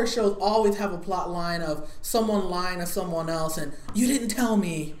all their shows always have a plot line of someone lying to someone else, and you didn't tell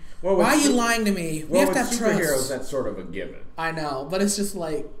me. Well, why are you lying to me? We have to have trust. Superheroes, that's sort of a given. I know, but it's just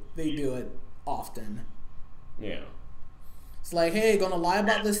like they do it often. Yeah. It's like, hey, gonna lie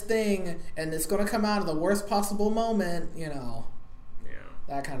about this thing, and it's gonna come out at the worst possible moment, Yeah.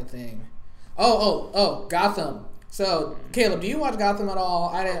 That kind of thing. Oh, Gotham. So, Caleb, do you watch Gotham at all?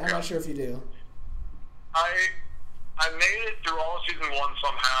 I'm not sure if you do. I made it through all of season 1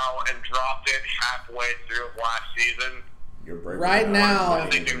 somehow and dropped it halfway through last season. Right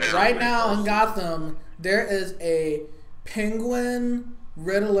now in Gotham, there is a Penguin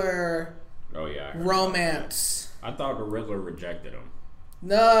Riddler romance. I thought the Riddler rejected him.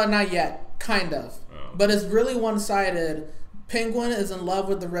 No, not yet. Kind of. Oh. But it's really one-sided. Penguin is in love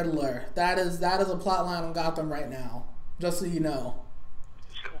with the Riddler. That is a plot line on Gotham right now. Just so you know.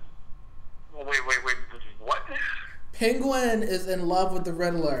 Wait. What? Penguin is in love with the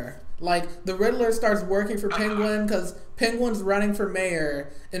Riddler. Like, the Riddler starts working for Penguin because Penguin's running for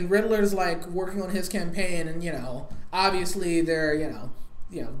mayor, and Riddler's, like, working on his campaign, and, obviously they're,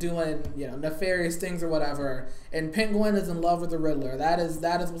 doing, nefarious things or whatever, and Penguin is in love with the Riddler. That is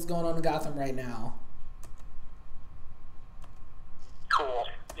what's going on in Gotham right now. Cool.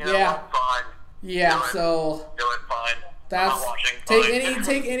 Yeah. Fine. Yeah, Do it fine. That's watching,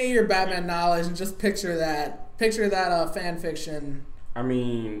 take any of your Batman knowledge and just picture that fan fiction. I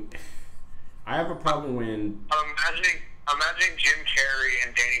mean, I have a problem when I'm imagining Jim Carrey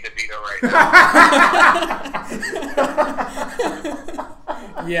and Danny DeVito right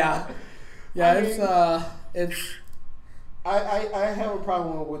now. Yeah, it's. I have a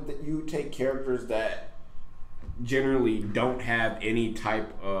problem with that. You take characters that generally don't have any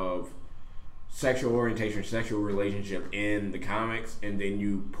type of sexual orientation, sexual relationship in the comics, and then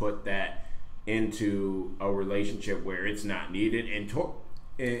you put that into a relationship where it's not needed, and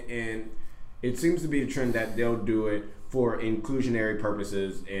it seems to be the trend that they'll do it for inclusionary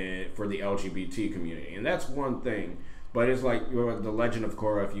purposes and for the LGBT community, and that's one thing. But it's like The Legend of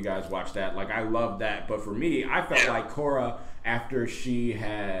Korra, if you guys watch that, like I love that, but for me, I felt like Korra, after she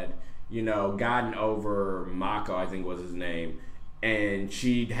had gotten over Mako, I think was his name, and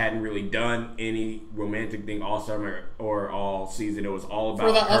she hadn't really done any romantic thing all summer or all season. It was all about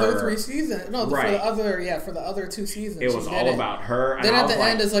for the her. other 3 seasons. No, right. for the other 2 seasons. It was all about her. And then at the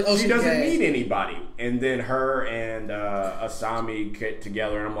end, it's like, oh, she she's doesn't gay. need anybody. And then her and Asami get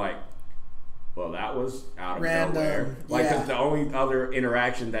together, and I'm like, well, that was out of nowhere. Like, because the only other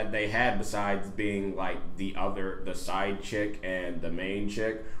interaction that they had besides being like the side chick and the main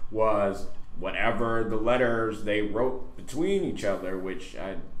chick was whatever the letters they wrote between each other, which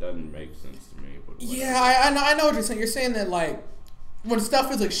doesn't make sense to me. But yeah, I know what you're saying. You're saying that like when stuff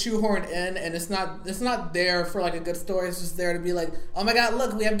is like shoehorned in and it's not there for like a good story. It's just there to be like, oh my god,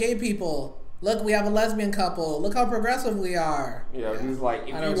 look, we have gay people. Look, we have a lesbian couple. Look how progressive we are. Yeah, he's like, if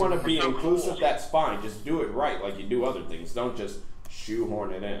you want to be inclusive, that's fine. Just do it right, like you do other things. Don't just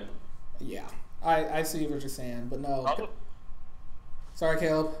shoehorn it in. Yeah, I see what you're saying, but no. Sorry,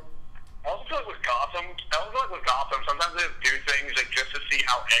 Caleb. I also feel like with Gotham, sometimes they do things like just to see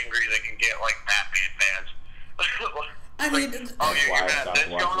how angry they can get, like Batman fans. I mean, you got this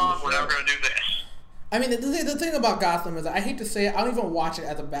going on. We're never gonna do this. I mean, the thing about Gotham is, I hate to say it, I don't even watch it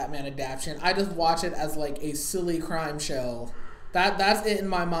as a Batman adaptation. I just watch it as like a silly crime show. That's it in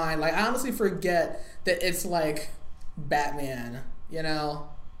my mind. Like, I honestly forget that it's like Batman.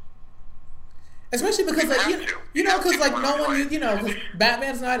 Especially because like because like no one because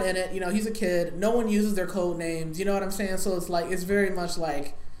Batman's not in it. He's a kid. No one uses their code names. You know what I'm saying? So it's like it's very much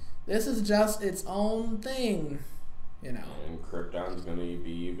like this is just its own thing. And Krypton's gonna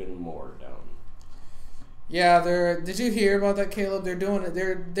be even more dumb. Yeah, did you hear about that, Caleb? They're doing it.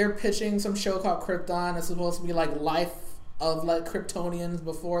 They're pitching some show called Krypton. It's supposed to be like life of like Kryptonians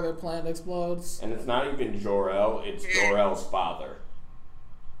before their planet explodes. And it's not even Jor-El. It's Jor-El's father.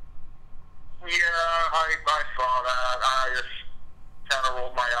 Yeah, I saw that. I just kind of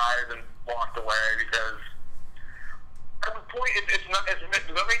rolled my eyes and walked away because at the point it's not. They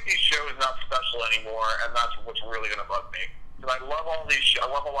make these shows not special anymore, and that's what's really going to bug me. Because I love all these. I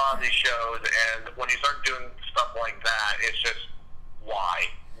love a lot of these shows, and when you start doing stuff like that, it's just why?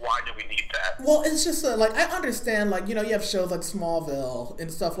 Why do we need that? Well, it's just like I understand, like you have shows like Smallville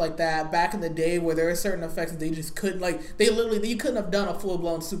and stuff like that back in the day where there are certain effects that they just couldn't you couldn't have done a full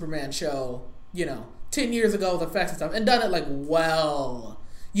blown Superman show, 10 years ago with effects and stuff and done it like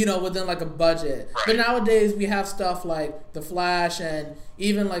within like a budget. Right. But nowadays we have stuff like The Flash and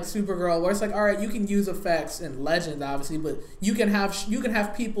even like Supergirl where it's like, all right, you can use effects and Legends obviously, but you can have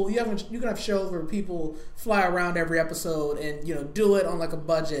people you can have shows where people fly around every episode and do it on like a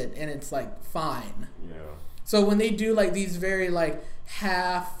budget and it's like fine. Yeah. So when they do like these very like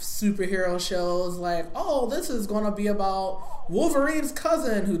half superhero shows, like, oh, this is gonna be about Wolverine's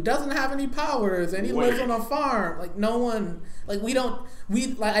cousin who doesn't have any powers and he lives on a farm. Like no one, like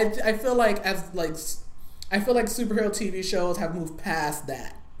I feel like superhero TV shows have moved past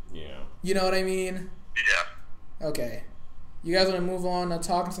that. Yeah. You know what I mean? Yeah. Okay. You guys want to move on to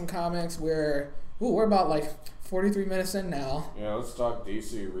talking some comics? We're about like 43 minutes in now. Yeah, let's talk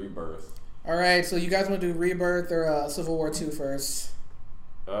DC Rebirth. All right, so you guys want to do Rebirth or Civil War 2 first?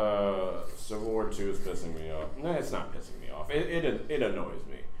 Civil War 2 is pissing me off. No, it's not pissing me off. It annoys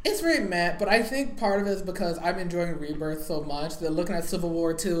me. It's very mad, but I think part of it is because I'm enjoying Rebirth so much that looking at Civil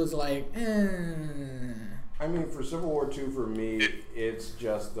War 2 is like, I mean, for Civil War 2, for me, it's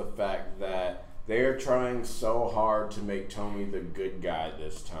just the fact that they're trying so hard to make Tony the good guy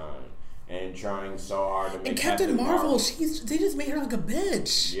this time. And trying so hard to make Captain Marvel, they just made her like a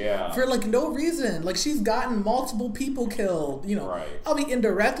bitch. Yeah. For like no reason. Like she's gotten multiple people killed, Right. I'll be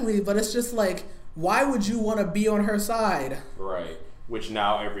indirectly, but it's just like, why would you want to be on her side? Right. Which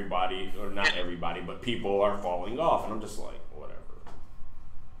now everybody, or not everybody, but people are falling off. And I'm just like, whatever.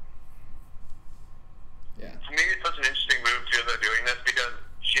 Yeah. To me, it's such an interesting move, too, they're doing this because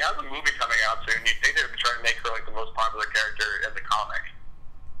she has a movie coming out soon. You'd think they'd be trying to make her like the most popular character in the comic.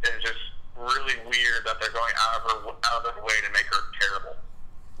 It's just really weird that they're going out of their way to make her terrible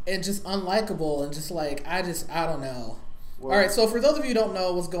and just unlikable and just like I don't know. Well, all right, so for those of you who don't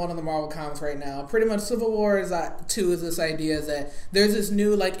know what's going on in the Marvel comics right now, pretty much Civil War 2 is this idea that there's this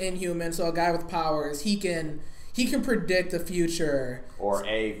new like Inhuman, so a guy with powers, he can predict the future or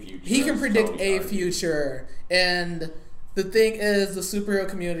a future. He can predict a future, and the thing is, the superhero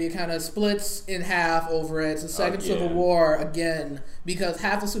community kind of splits in half over it. It's the second Civil War again, because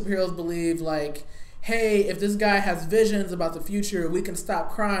half the superheroes believe, like, hey, if this guy has visions about the future, we can stop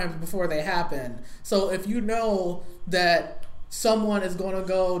crimes before they happen. So if you know that someone is going to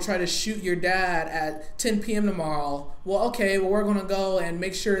go try to shoot your dad at 10 p.m. tomorrow, we're going to go and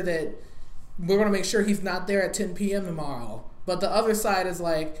make sure he's not there at 10 p.m. tomorrow. But the other side is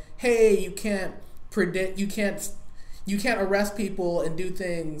like, hey, you can't predict, you can't arrest people and do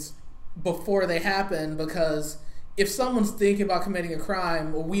things before they happen, because if someone's thinking about committing a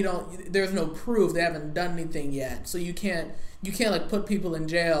crime, well, there's no proof, they haven't done anything yet, so you can't like put people in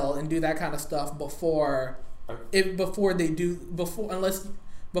jail and do that kind of stuff before they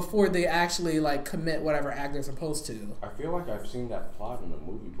actually like commit whatever act they're supposed to. I feel like I've seen that plot in a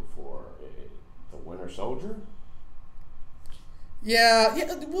movie before. The Winter Soldier? Yeah.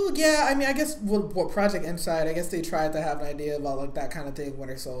 I mean, I guess what Project Insight, I guess they tried to have an idea about like that kind of thing.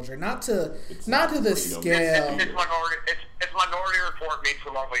 Winter Soldier, not to this scale. It's Minority Report meets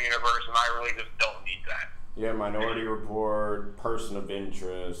the Marvel Universe, and I really just don't need that. Yeah, Minority Report, Person of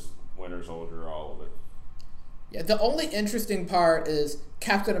Interest, Winter Soldier, all of it. Yeah, the only interesting part is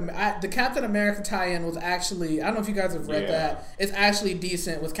the Captain America tie-in was actually, I don't know if you guys have read that. It's actually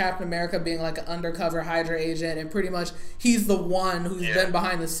decent, with Captain America being like an undercover Hydra agent, and pretty much he's the one who's been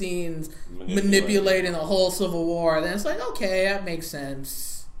behind the scenes manipulating the whole Civil War. Then it's like, okay, that makes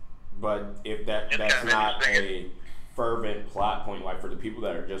sense. But if that's not a fervent plot point, like for the people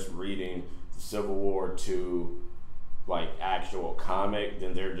that are just reading the Civil War to like actual comic,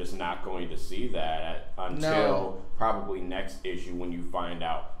 then they're just not going to see that until probably next issue, when you find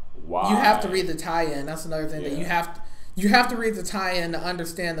out why. You have to read the tie-in. That's another thing that you have to read the tie-in to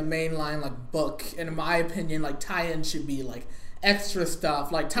understand the mainline like book. And in my opinion, like tie-in should be like extra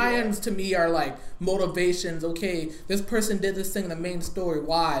stuff. Like tie-ins to me are like motivations. Okay, this person did this thing in the main story.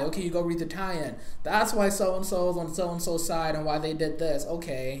 Why? Okay, you go read the tie-in. That's why so and so's on so and so's side and why they did this.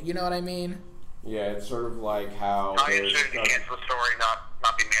 Okay, you know what I mean? Yeah, it's sort of like how it should enhance the story, not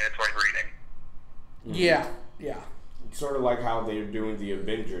be mandatory reading. Yeah. It's sort of like how they're doing the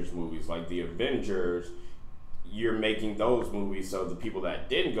Avengers movies. Like the Avengers, you're making those movies so the people that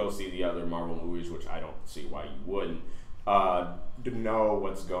didn't go see the other Marvel movies, which I don't see why you wouldn't, to know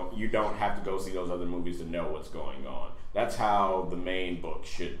what's going. You don't have to go see those other movies to know what's going on. That's how the main book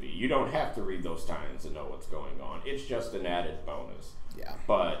should be. You don't have to read those tie-ins to know what's going on. It's just an added bonus. Yeah.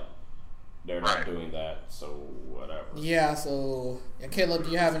 But they're not doing that, so whatever. Yeah, so Caleb,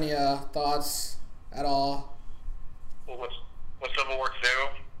 do you have any thoughts at all? Well, with Civil War 2?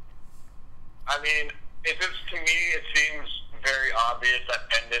 I mean, to me, it seems very obvious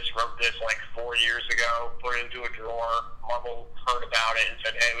that Bendis wrote this like 4 years ago, put it into a drawer. Marvel heard about it and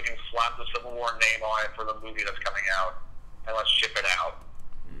said, hey, we can slap the Civil War name on it for the movie that's coming out, and let's ship it out.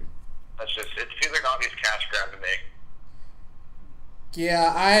 It seems like an obvious cash grab to me.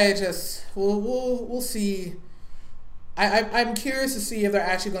 Yeah, we'll see. I'm curious to see if they're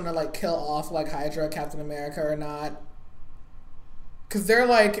actually going to like kill off like Hydra, Captain America, or not. Because they're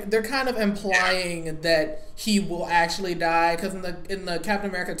kind of implying that he will actually die. Because in the Captain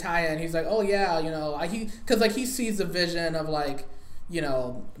America tie-in, he's like, oh yeah, you know, he sees the vision of like, you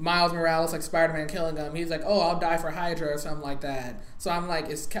know, Miles Morales, like Spider-Man killing him. He's like, oh, I'll die for Hydra or something like that. So I'm like,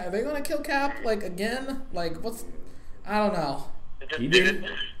 are they going to kill Cap like again? Like I don't know. He didn't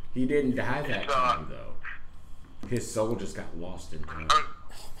die that time though. His soul just got lost in time. Oh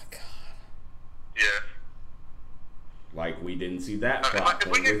my god. Yeah. Like we didn't see that plot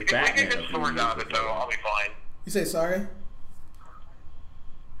if we with Batman. If we get good stories out of it though, I'll be fine. You say sorry?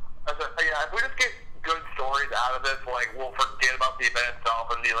 I said, yeah, if we just get good stories out of this, like we'll forget about the event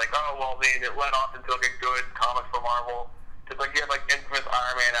itself and be like, oh well, I mean, it led off into like a good comic for Marvel. Because like you have like Infamous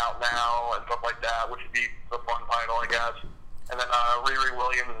Iron Man out now and stuff like that, which would be the fun title, I guess. And then Riri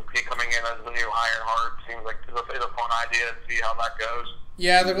Williams is coming in as the new Ironheart. Seems like it's a fun idea to see how that goes.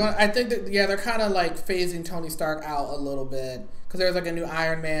 Yeah, they're going. I think that they're kind of like phasing Tony Stark out a little bit, because there's like a new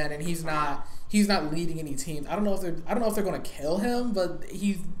Iron Man and he's not leading any teams. I don't know if they're going to kill him, but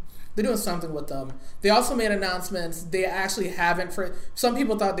they're doing something with them. They also made announcements. They actually haven't. Some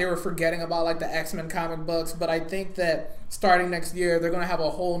people thought they were forgetting about like the X-Men comic books, but I think that starting next year they're going to have a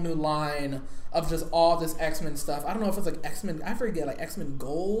whole new line of just all this X-Men stuff. I don't know if it's like X-Men, I forget, like X-Men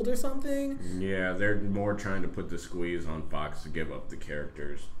Gold or something. Yeah, they're more trying to put the squeeze on Fox to give up the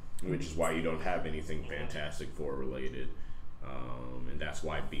characters, which is why you don't have anything Fantastic Four related. And that's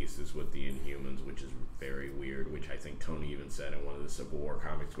why Beast is with the Inhumans, which is very weird, which I think Tony even said in one of the Civil War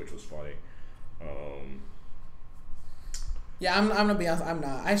comics, which was funny. Yeah, I'm gonna be honest, I'm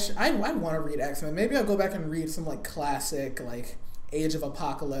not. I want to read X-Men. Maybe I'll go back and read some like classic, like Age of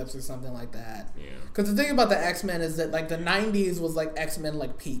Apocalypse or something like that. Yeah. Because the thing about the X-Men is that like the 90s was like X-Men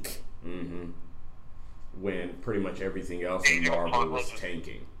like peak. Mm-hmm. When pretty much everything else in Marvel was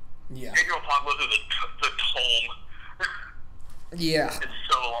tanking. Yeah. Age of Apocalypse is the tome. Yeah. It's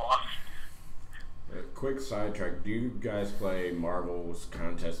so lost. Quick sidetrack. Do you guys play Marvel's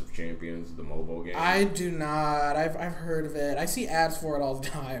Contest of Champions, the mobile game? I do not. I've heard of it. I see ads for it all the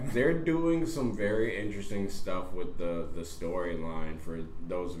time. They're doing some very interesting stuff with the storyline. For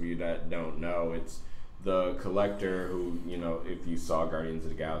those of you that don't know, it's the collector who, if you saw Guardians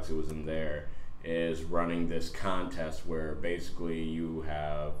of the Galaxy was in there, is running this contest where basically you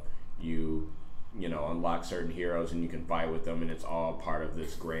unlock certain heroes and you can fight with them, and it's all part of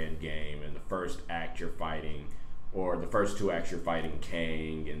this grand game. And the first act you're fighting, or the first 2 acts you're fighting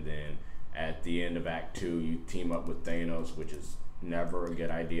Kang, and then at the end of Act 2 you team up with Thanos, which is never a good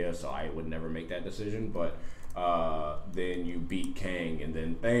idea, so I would never make that decision. But then you beat Kang, and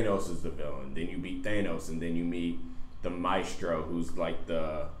then Thanos is the villain. Then you beat Thanos, and then you meet the Maestro, who's like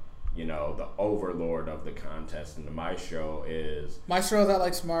the overlord of the contest. And the Maestro is that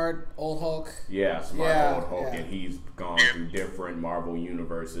like smart old Hulk? Yeah, smart old Hulk, and he's gone through different Marvel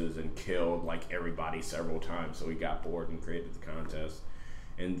universes and killed like everybody several times, so he got bored and created the contest.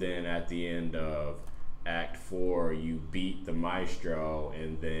 And then at the end of Act 4, you beat the Maestro,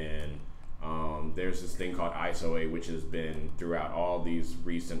 and then there's this thing called ISO 8, which has been throughout all these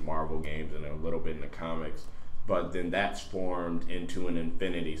recent Marvel games and a little bit in the comics. But then that's formed into an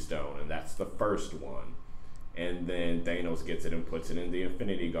Infinity Stone, and that's the first one. And then Thanos gets it and puts it in the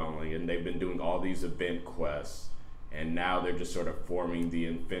Infinity Gauntlet, and they've been doing all these event quests, and now they're just sort of forming the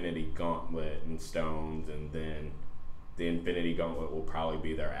Infinity Gauntlet and stones, and then the Infinity Gauntlet will probably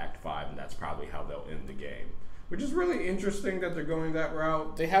be their Act 5, and that's probably how they'll end the game. Which is really interesting that they're going that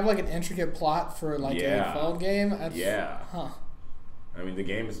route. They have like an intricate plot for like a phone game? Huh. I mean, the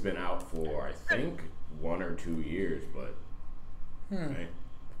game has been out for, I think, 1 or 2 years, but hey,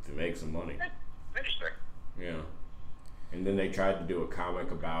 to make some money. Interesting. Yeah. And then they tried to do a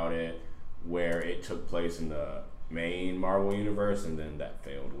comic about it where it took place in the main Marvel universe, and then that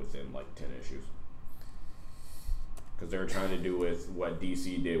failed within like 10 issues. Because they were trying to do with what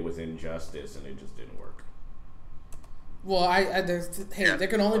DC did with Injustice, and it just didn't work. Well, there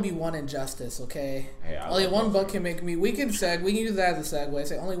can only be one Injustice, okay? Hey, only one book can make me. We can use that as a segue.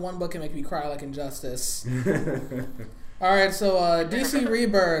 Say only one book can make me cry like Injustice. All right, so DC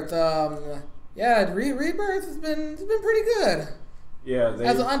Rebirth. Rebirth has been pretty good. Yeah,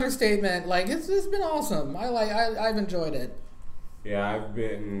 as an understatement, like it's been awesome. I've enjoyed it. Yeah,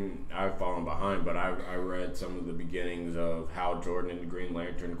 I've fallen behind, but I read some of the beginnings of Hal Jordan and the Green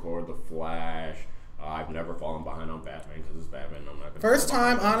Lantern Corps, The Flash. I've never fallen behind on Batman because it's Batman. I'm not gonna. First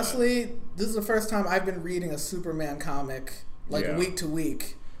time, honestly, this is the first time I've been reading a Superman comic week to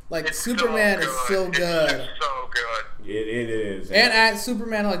week. Like it's Superman is so good. It's so good. It is. And at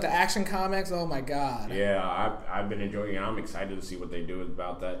Superman, like the Action Comics, oh my god. Yeah, I've been enjoying it. I'm excited to see what they do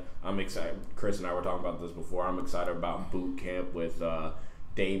about that. I'm excited. Chris and I were talking about this before. I'm excited about Boot Camp with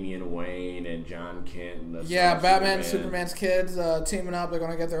Damian Wayne and John Kent. And Batman and Superman's kids teaming up. They're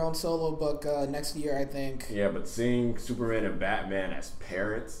going to get their own solo book next year, I think. Yeah, but seeing Superman and Batman as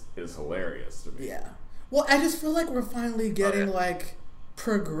parents is hilarious to me. Yeah. Well, I just feel like we're finally getting like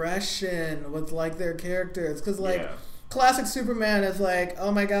progression with like their characters, because classic Superman is like,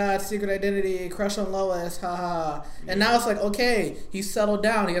 oh my god, secret identity, crush on Lois, haha. And now it's like, okay, he's settled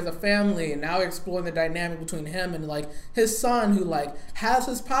down, he has a family, and now we're exploring the dynamic between him and like his son, who like has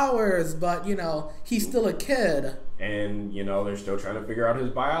his powers, but he's still a kid. And they're still trying to figure out his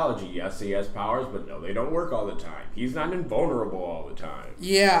biology. Yes, he has powers, but no, they don't work all the time. He's not invulnerable all the time.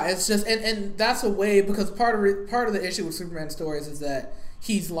 Yeah, it's just and that's a way, because part of the issue with Superman stories is that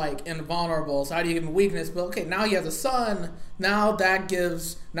he's like invulnerable. So how do you give him weakness? But okay, now he has a son. Now that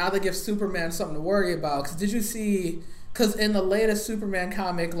gives Superman something to worry about. Because did you see? Because in the latest Superman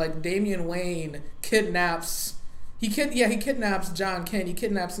comic, like Damian Wayne kidnaps. He kidnaps John Kent. He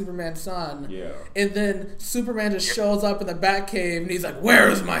kidnaps Superman's son. Yeah. And then Superman just shows up in the Batcave, and he's like,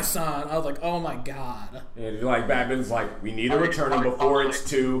 "Where's my son?" I was like, "Oh my god!" And like Batman's like, "We need to return him before it's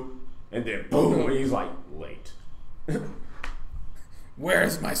 2," and then boom, and he's like, "Late."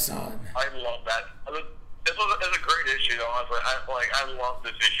 Where's my son? I love that. This was a great issue, though. I love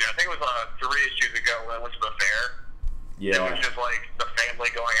this issue. I think it was 3 issues ago when I went to the fair. Yeah. It was just like the family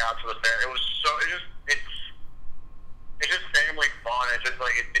going out to the fair. It was so. It's just family fun. It's just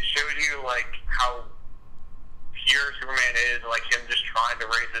like it shows you like how pure Superman is, like him just trying to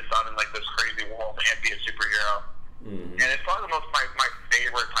raise his son in like this crazy world and be a superhero. Mm-hmm. And it's probably my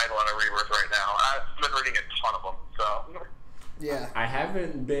favorite title out of Rebirth right now. I've been reading a ton of them. So yeah, I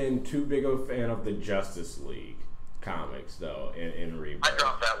haven't been too big of a fan of the Justice League comics though in Rebirth. I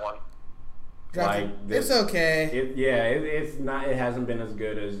dropped that one. It's okay. It's not. It hasn't been as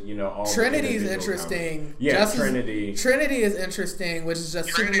good as all. Trinity's interesting. Trinity. Trinity is interesting, which is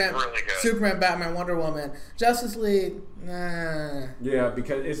just Superman, Batman, Wonder Woman. Justice League, nah. Yeah,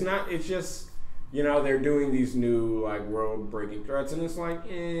 because it's not. It's just they're doing these new world-breaking threats, and it's like,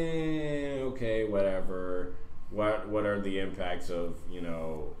 okay, whatever. What are the impacts of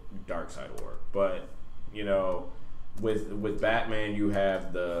Darkseid work? But With Batman, you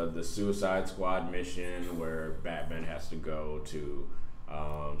have the Suicide Squad mission where Batman has to go to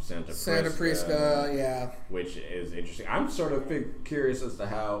Santa Prisca, yeah, which is interesting. I'm sort of curious as to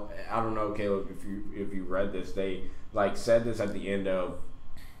how. I don't know, Caleb, if you read this. They said this at the end of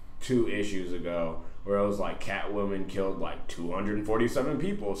 2 issues ago, where it was Catwoman killed 247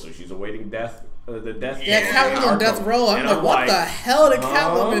 people, so she's awaiting death. The death. Yeah, Catwoman death row. I'm like, what the hell did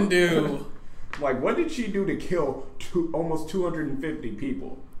Catwoman do? What did she do to kill almost 250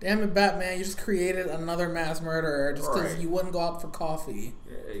 people? Damn it, Batman! You just created another mass murderer just because you wouldn't go out for coffee.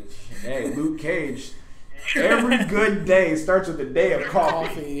 Hey, Luke Cage. Every good day starts with a day of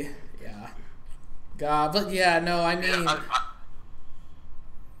coffee. Yeah. God, but yeah, no, I mean.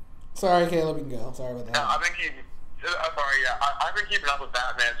 Sorry, Caleb, you can go. Sorry about that. No, I've been keeping up with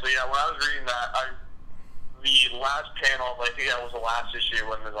Batman. So yeah, when I was reading that, the last panel, I think that was the last issue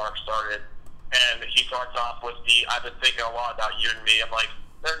when the arc started. And he starts off with I've been thinking a lot about you and me. I'm like,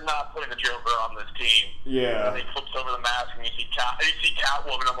 they're not putting the Joker on this team. Yeah. And he flips over the mask and you see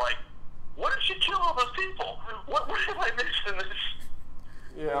Catwoman. I'm like, what did she kill all those people? What did I miss in this?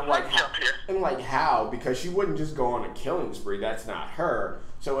 Yeah, I'm like, how? Because she wouldn't just go on a killing spree. That's not her.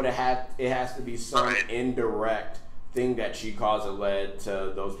 So it has to be some indirect thing that she caused that led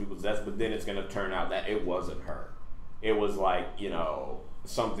to those people's deaths. But then it's going to turn out that it wasn't her. It was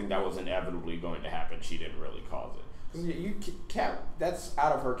something that was inevitably going to happen. She didn't really cause it. That's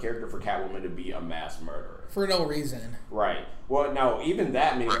out of her character for Catwoman to be a mass murderer for no reason. Right. Well, no, even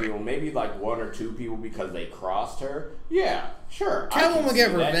that many people, maybe 1 or 2 people because they crossed her. Yeah, sure. Catwoman would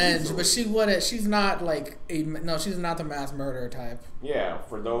get revenge, but she wouldn't. She's not she's not the mass murderer type. Yeah.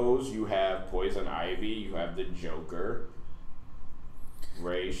 For those, you have Poison Ivy. You have the Joker.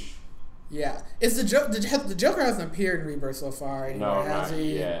 Raish. Yeah, is the Joker hasn't appeared in Rebirth so far anymore, has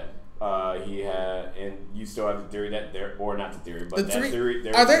he? Yet. He had, and you still have the theory that or not the theory, but theory.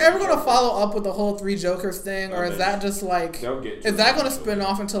 Are they ever going to follow up with the whole 3 Jokers thing, or is that just is that going to spin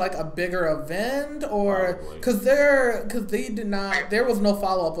off into a bigger event, or because they did not, there was no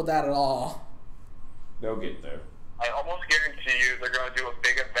follow up with that at all. They'll get there. I almost guarantee you they're going to do a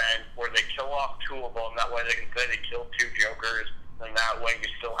big event where they kill off 2 of them. That way they can say they killed 2 Jokers. And that way you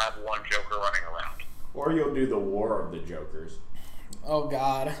still have 1 Joker running around. Or you'll do the War of the Jokers. Oh,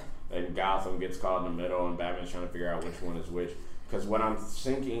 God. And Gotham gets caught in the middle and Batman's trying to figure out which one is which. Because what I'm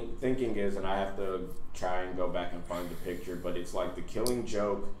thinking is, and I have to try and go back and find the picture, but it's the Killing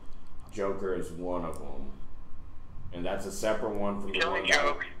Joker is one of them. And that's a separate one from the one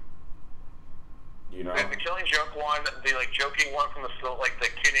Joke. There's the Killing Joke one, the joking one from the the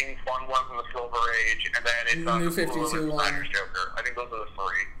kidding fun one from the Silver Age, and then it's New 52 one. Joker. I think those are the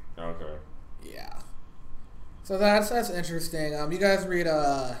 3. Okay. Yeah. So that's interesting. You guys read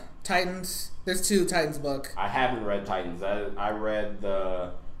Titans? There's 2 Titans book. I haven't read Titans. I read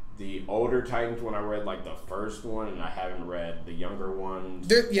the older Titans when I read the first one, and I haven't read the younger ones.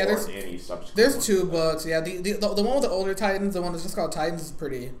 There's any subsequent. There's 2 books. Yeah, the one with the older Titans, the one that's just called Titans, is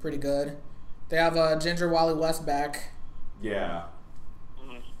pretty good. They have Ginger Wally West back. Yeah.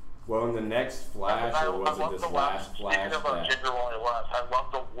 Mm-hmm. Well, in the next Flash, or was it this last Flash? Speaking of Ginger Wally West, I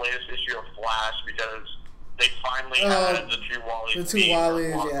love the latest issue of Flash because they finally had the 2 Wallys. The 2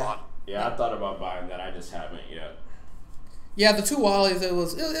 Wallys, yeah. Yeah, I thought about buying that. I just haven't yet. Yeah, the 2 Wallys, that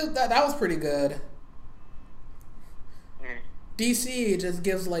was pretty good. Mm. DC just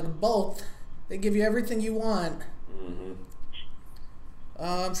gives both. They give you everything you want. Mm-hmm.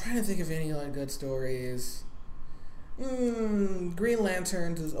 I'm trying to think of any good stories. Green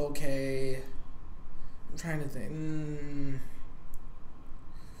Lanterns is okay. I'm trying to think.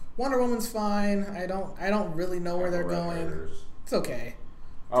 Wonder Woman's fine. I don't really know where they're going. It's okay.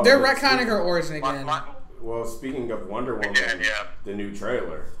 Oh, they're retconning her origin again. Well, speaking of Wonder Woman, the new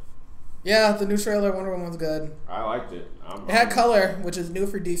trailer. Yeah, the new trailer, Wonder Woman's good. I liked it. It had color, which is new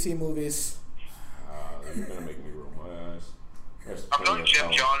for DC movies. That's gonna make me roll my eyes. I'm knowing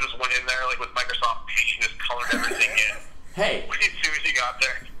Jim John just went in there with Microsoft Paint and just colored everything in. Hey, as soon as he got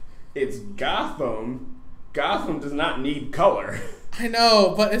there, it's Gotham. Gotham does not need color. I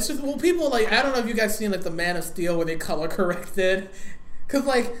know, but it's just people I don't know if you guys seen the Man of Steel where they color corrected. Cause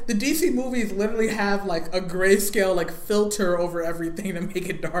like the DC movies literally have like a grayscale like filter over everything to make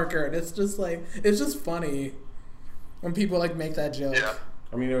it darker, and it's just funny when people like make that joke. Yeah.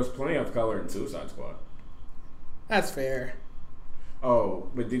 I mean, there was plenty of color in Suicide Squad. That's fair. Oh,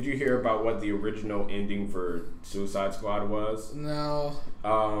 but did you hear about what the original ending for Suicide Squad was? No.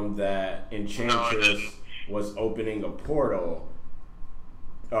 That Enchantress was opening a portal,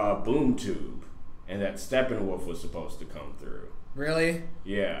 boom tube, and that Steppenwolf was supposed to come through. Really?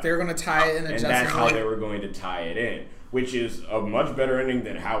 Yeah. They were going to tie it in and that's how they were going to tie it in, which is a much better ending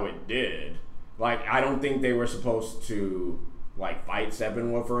than how it did. Like, I don't think they were supposed to, like, fight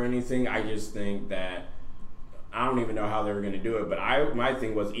Steppenwolf or anything. I just think that, I don't even know how they were going to do it, but my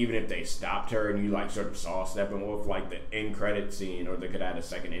thing was, even if they stopped her and you, like, sort of saw Steppenwolf, like, the end credit scene, or they could add a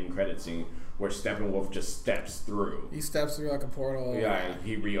second end credit scene, where Steppenwolf just steps through. He steps through like a portal. Yeah,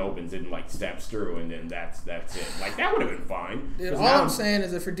 he reopens it and like steps through, and then that's it. Like, that would have been fine. Dude, all I'm saying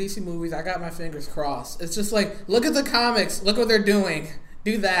is that for DC movies, I got my fingers crossed. It's just like, look at the comics, look what they're doing.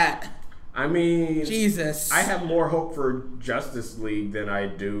 Do that. I mean, Jesus. I have more hope for Justice League than I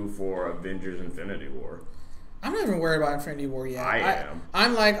do for Avengers Infinity War. I'm not even worried about Infinity War yet. I am.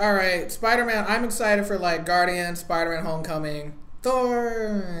 I'm like, all right, Spider-Man. I'm excited for like Guardians, Spider-Man: Homecoming,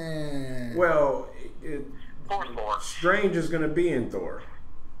 Thor. Well, Thor. Strange is going to be in Thor.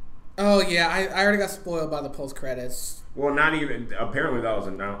 Oh yeah, I already got spoiled by the post credits. Well, not even. Apparently, that was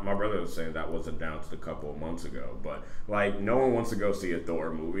announced. My brother was saying that was announced a couple of months ago. But like, no one wants to go see a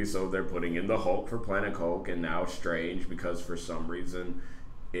Thor movie, so they're putting in the Hulk for Planet Hulk, and now Strange because for some reason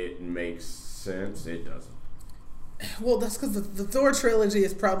it makes sense. It doesn't. Well, that's because the Thor trilogy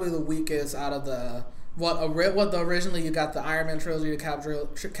is probably the weakest out of the originally you got the Iron Man trilogy, the Cap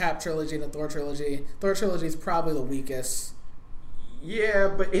trilogy, and the Thor trilogy. Thor trilogy is probably the weakest. Yeah,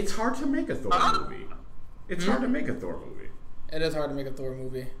 but it's hard to make a Thor movie. It's hard to make a Thor movie. It is hard to make a Thor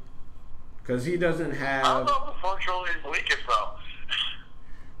movie. Because he doesn't have... I don't know if the Thor trilogy is the weakest, though.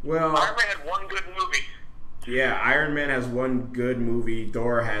 Well... Iron Man had one good movie. Yeah, Iron Man has one good movie.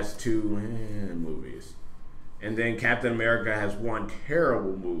 Thor has two movies. And then Captain America has one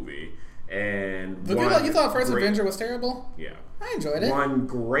terrible movie. And you thought First Avenger was terrible? Yeah. I enjoyed it. One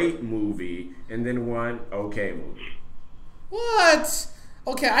great movie, and then one okay movie. What?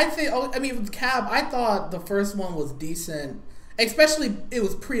 Okay, I mean, with Cap, I thought the first one was decent. Especially, it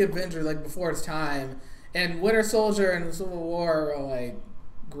was pre-Avenger, like, before its time. And Winter Soldier and Civil War are, like,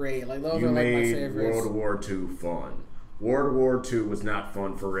 great. Like, those are, like, my favorites. World War II fun. World War II was not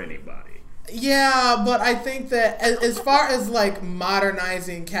fun for anybody. Yeah, but I think that as far as, like,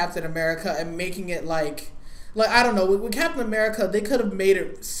 modernizing Captain America and making it, like I don't know, with Captain America, they could have made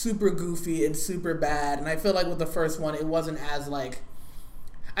it super goofy and super bad, and I feel like with the first one, it wasn't as, like,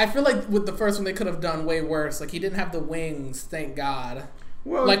 I feel like with the first one, they could have done way worse. Like, he didn't have the wings, thank God.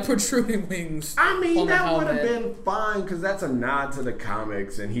 Well, like, protruding wings. I mean, that would have helmet. been fine, because that's a nod to the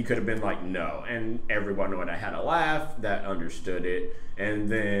comics, and he could have been like, no. And everyone would have had a laugh that understood it, and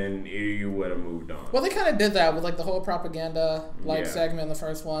then you would have moved on. Well, they kind of did that with, like, the whole propaganda, like, segment in the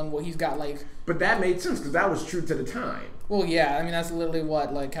first one, where he's got, like... But that made sense, because that was true to the time. Well, yeah, I mean, that's literally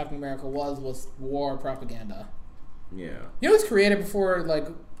what, like, Captain America was war propaganda. Yeah. You know, it was created before, like,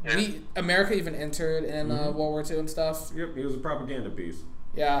 America even entered in World War II and stuff. Yep, he was a propaganda piece.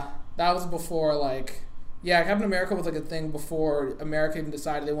 Yeah, that was before, like... Yeah, Captain America was, like, a thing before America even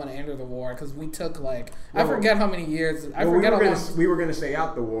decided they want to enter the war, because we took, like... I forget how many years... We were going to stay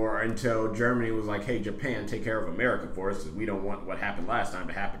out the war until Germany was like, hey, Japan, take care of America for us, because we don't want what happened last time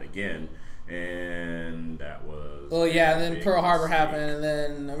to happen again. And that was... Well, yeah, and then Pearl Harbor happened, and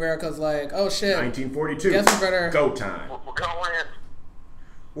then America's like, oh, shit. 1942. Guess we better... Go time. We're going in.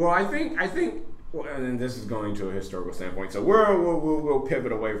 Well, I think, well, and this is going to a historical standpoint, so we'll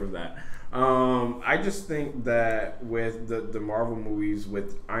pivot away from that. I just think that with the Marvel movies,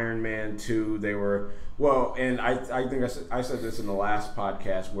 with Iron Man 2, they were, well, and I think I said this in the last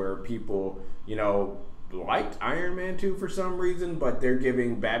podcast, where people, you know, liked Iron Man 2 for some reason, but they're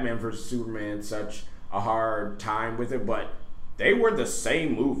giving Batman vs. Superman such a hard time with it, but they were the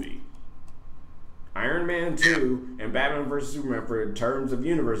same movie. Iron Man 2 and Batman vs. Superman, for in terms of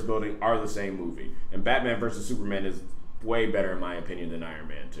universe building, are the same movie. And Batman vs. Superman is way better, in my opinion, than Iron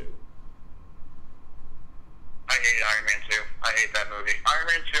Man 2. I hate Iron Man 2. I hate that movie. Iron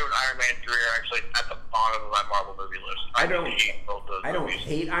Man 2 and Iron Man 3 are actually at the bottom of my Marvel movie list. I hate both those I don't movies.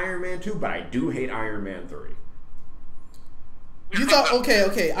 hate Iron Man 2, but I do hate Iron Man 3. You thought,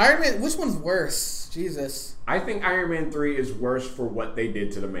 okay, Iron Man, which one's worse? Jesus. I think Iron Man 3 is worse for what they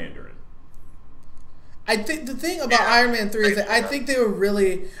did to the Mandarin. I think the thing about Iron Man 3 is that I think they were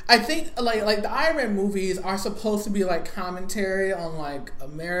really... I think, like the Iron Man movies are supposed to be, like, commentary on, like,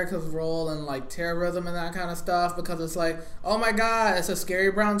 America's role in, like, terrorism and that kind of stuff, because it's like, oh my god, it's a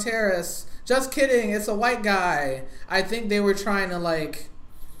scary brown terrorist. Just kidding, it's a white guy. I think they were trying to, like...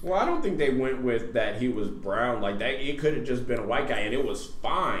 Well, I don't think they went with that he was brown. Like, that, it could have just been a white guy, and it was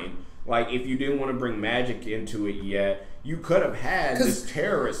fine. Like, if you didn't want to bring magic into it yet... You could have had this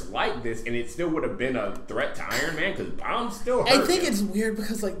terrorist like this, and it still would have been a threat to Iron Man, because bombs still hurt I think him. it's weird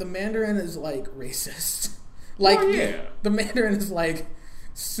because, like, the Mandarin is, like, racist. Like, the Mandarin is, like,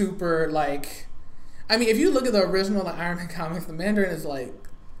 super, like... I mean, if you look at the original Iron Man comics, the Mandarin is, like...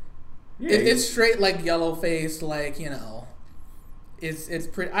 it's straight, like, yellow face, like, you know... It's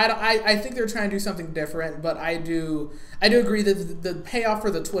pretty... I think they're trying to do something different, but I do agree that the payoff for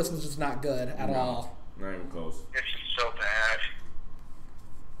the twist was just not good at all. Not even close. It's just so bad.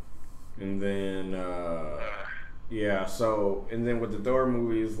 And then, and then with the Thor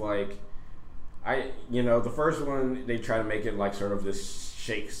movies, like, the first one, they try to make it like sort of this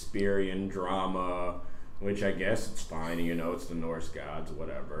Shakespearean drama, which I guess it's fine, it's the Norse gods,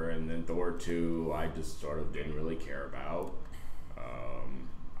 whatever. And then Thor 2, I just sort of didn't really care about.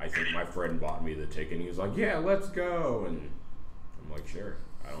 I think my friend bought me the ticket, and he was like, yeah, let's go. And I'm like, sure.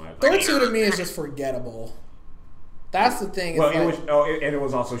 I don't have Thor 2 to me is just forgettable. That's the thing. Well, it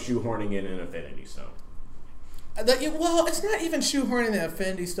was also shoehorning in an Infinity Stone. Well, it's not even shoehorning the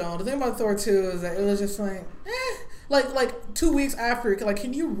Infinity Stone. The thing about Thor 2 is that it was just like, like 2 weeks after. Like,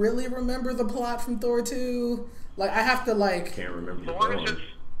 can you really remember the plot from Thor 2? Like, I have to like. Can't remember. Those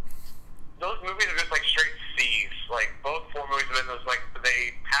movies are just like straight C's. Like both 4 movies have been those like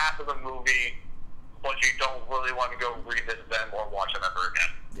they pass the movie, but you don't really want to go revisit them or watch them ever again.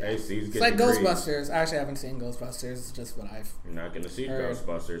 Yeah, it's like Ghostbusters. I actually haven't seen Ghostbusters. It's just what I've You're not going to see heard.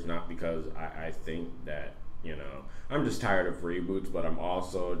 Ghostbusters, not because I think that, I'm just tired of reboots, but I'm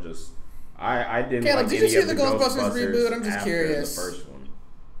also just... I didn't like did you see the Ghostbusters reboot? I'm just curious. The first one.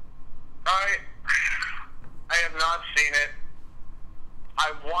 I have not seen it.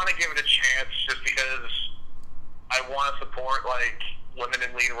 I want to give it a chance just because I want to support, like, women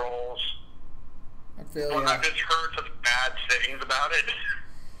in lead roles. I feel But I've just heard such bad things about it.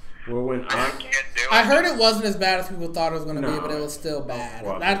 Well, when I can't do it. I heard it wasn't as bad as people thought it was going to be, but it was still bad.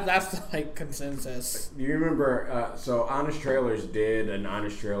 Well, That's the like consensus. Do you remember? So Honest Trailers did an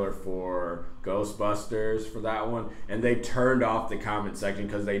Honest Trailer for Ghostbusters for that one, and they turned off the comment section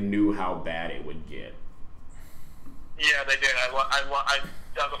because they knew how bad it would get. Yeah, they did. That was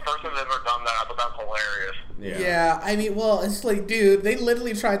the first time they've ever done that. I thought that was hilarious. Yeah, I mean, well, it's like, dude, they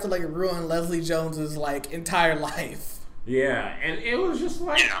literally tried to like ruin Leslie Jones's like entire life. Yeah, and it was just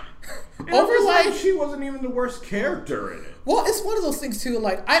like, she wasn't even the worst character in it. Well, it's one of those things too.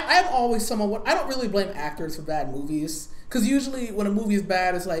 Like, I'm always someone. I don't really blame actors for bad movies. Because usually when a movie is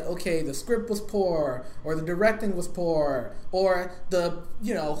bad, it's like, okay, the script was poor, or the directing was poor, or the,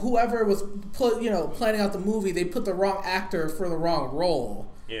 whoever was planning out the movie, they put the wrong actor for the wrong role.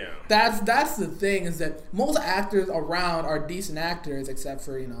 Yeah. That's the thing, is that most actors around are decent actors, except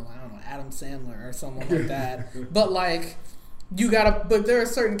for, I don't know, Adam Sandler or someone like that. But like, but there are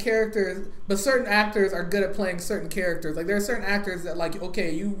certain characters, but certain actors are good at playing certain characters. Like, there are certain actors that, like,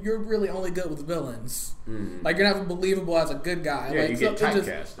 okay, you're really only good with villains. Mm-hmm. Like, you're not believable as a good guy. Yeah, like, you get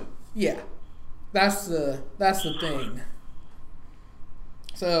typecasted. Yeah, that's the thing.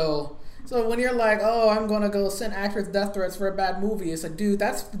 So when you're like, oh, I'm gonna go send actors death threats for a bad movie, it's like, dude,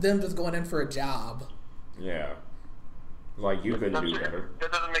 that's them just going in for a job. Yeah, like you couldn't do better.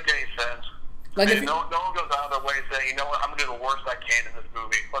 That doesn't make any sense. Like, no one goes out of their way saying, you know what, I'm going to do the worst I can in this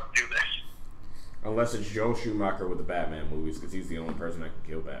movie. Let's do this. Unless it's Joel Schumacher with the Batman movies, because he's the only person that can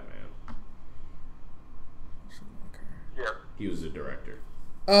kill Batman. Schumacher. Yeah. He was the director.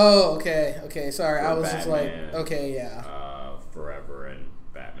 Oh, okay. Sorry, For I was Batman, just like, okay, yeah. Forever and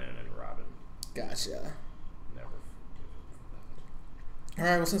Batman and Robin. Gotcha. Never. All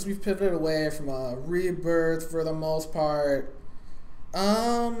right. Well, since we've pivoted away from Rebirth for the most part.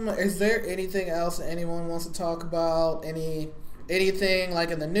 Is there anything else that anyone wants to talk about? Anything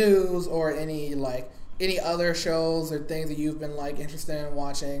like in the news, or any other shows or things that you've been like interested in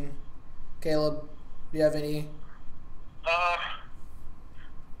watching? Caleb, do you have any?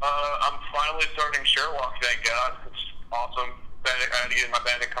 I'm finally starting Sherlock, thank God. It's awesome. I had to get my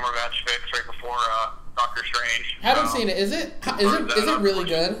Benedict Cumberbatch fix right before Doctor Strange. Haven't seen it. Is it really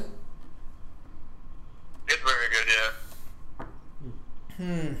good? It's very good, yeah.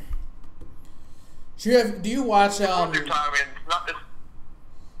 Do you watch Caleb,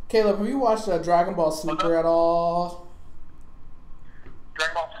 have you watched Dragon Ball Super at all?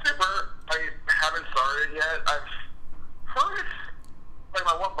 Dragon Ball Super, I haven't started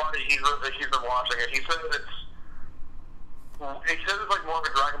he's been watching it. He says it's like more of a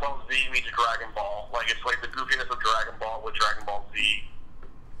Dragon Ball Z meets Dragon Ball. Like it's like the goofiness of Dragon Ball with Dragon Ball Z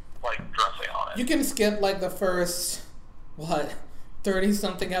like dressing on it. You can skip like the first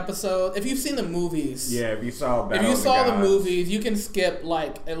 30-something episode. If you've seen the movies, if you saw the movies, you can skip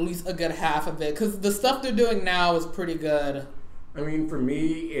like at least a good half of it because the stuff they're doing now is pretty good. I mean, for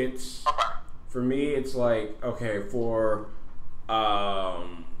me, it's like okay for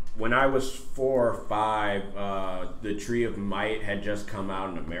when I was 4 or 5, the Tree of Might had just come out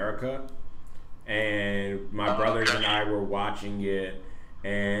in America, and my brothers and I were watching it.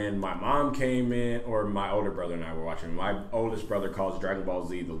 And my mom came in, or my older brother and I were watching. My oldest brother calls Dragon Ball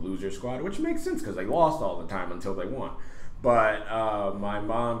Z the loser squad, which makes sense because they lost all the time until they won. But my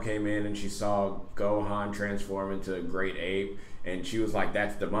mom came in and she saw Gohan transform into a great ape, and she was like,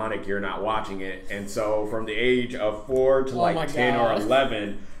 "That's demonic. You're not watching it." And so from the age of 4 to 10 or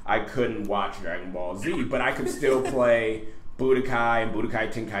 11, I couldn't watch Dragon Ball Z, but I could still play Budokai and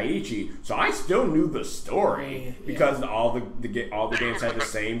Budokai Tenkaichi, so I still knew the story because all the games had the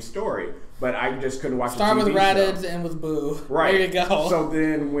same story, but I just couldn't watch. Start the TV with Raditz and with Boo. Right. There you go. So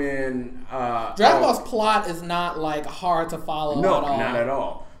then when Dragon Ball's plot is not like hard to follow at all. No, not at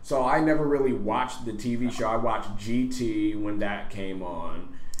all. So I never really watched the TV show. I watched GT when that came on.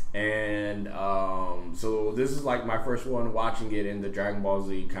 And so this is like my first one watching it in the Dragon Ball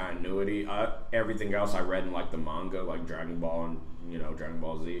Z continuity. Everything else I read in like the manga, like Dragon Ball and Dragon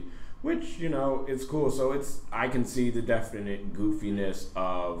Ball Z, which it's cool. So I can see the definite goofiness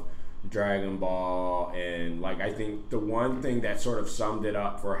of Dragon Ball, and like I think the one thing that sort of summed it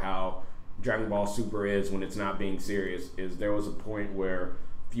up for how Dragon Ball Super is when it's not being serious is there was a point where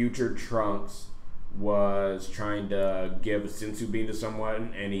future Trunks was trying to give a senzu bean to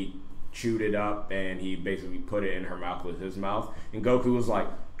someone, and he chewed it up and he basically put it in her mouth with his mouth, and Goku was like,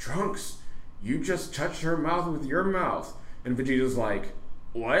 "Trunks, you just touched her mouth with your mouth," and Vegeta's like,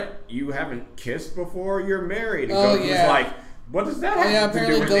 "What? You haven't kissed before? You're married." And Goku was like, "What does that have to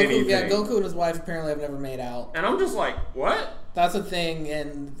do with anything?" Yeah, Goku and his wife apparently have never made out. And I'm just like, what? That's a thing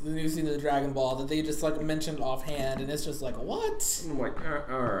in the new season of Dragon Ball that they just like mentioned offhand, and it's just like, what? I'm like,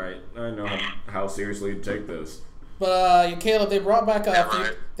 all right, I know how seriously to take this. But Caleb, they brought back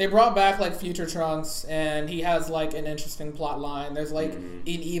like Future Trunks, and he has like an interesting plot line. There's like an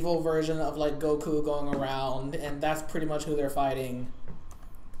evil version of like Goku going around, and that's pretty much who they're fighting.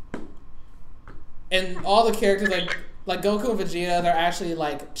 And all the characters like Goku and Vegeta, they're actually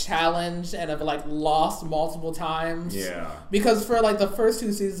like challenged and have like lost multiple times. Yeah. Because for like the first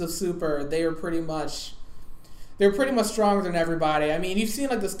 2 seasons of Super, they're pretty much stronger than everybody. I mean, you've seen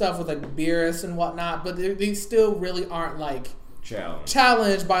like the stuff with like Beerus and whatnot, but they still really aren't like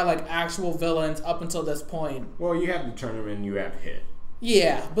challenged by like actual villains up until this point. Well, you have the tournament, you have Hit.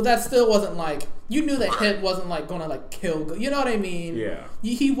 Yeah, but that still wasn't like, you knew that Hit wasn't like gonna like kill. You know what I mean? Yeah.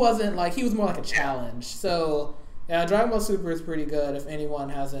 He wasn't like, he was more like a challenge. So yeah, Dragon Ball Super is pretty good if anyone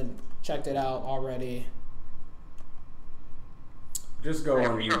hasn't checked it out already. Just go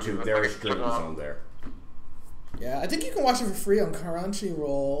on YouTube. There are streams on there. Yeah, I think you can watch it for free on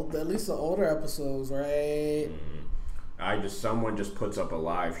Crunchyroll. At least the older episodes, right? Someone just puts up a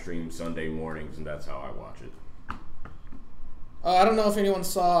live stream Sunday mornings, and that's how I watch it. I don't know if anyone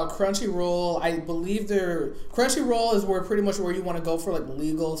saw Crunchyroll. I believe Crunchyroll is pretty much where you want to go for like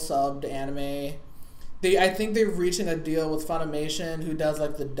legal subbed anime. I think they're reaching a deal with Funimation, who does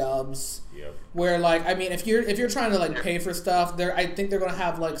like the dubs. Yep. Where like, I mean, if you're trying to like pay for stuff, I think they're gonna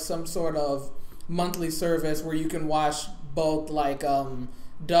have like some sort of monthly service where you can watch both like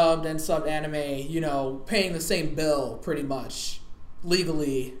dubbed and subbed anime. Paying the same bill pretty much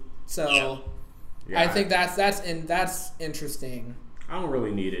legally. So I think that's interesting. I don't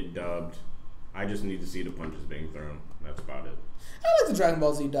really need it dubbed. I just need to see the punches being thrown. That's about it. I like the Dragon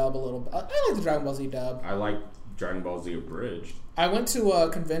Ball Z dub a little bit. I like the Dragon Ball Z dub. I like Dragon Ball Z abridged. I went to a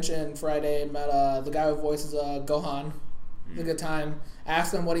convention Friday and met the guy who voices Gohan. It was a good time. I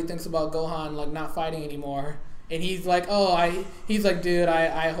asked him what he thinks about Gohan like not fighting anymore, and he's like, he's like, dude,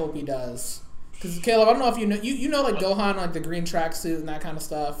 I hope he does. Because Caleb, I don't know if you know like Gohan, like the green tracksuit and that kind of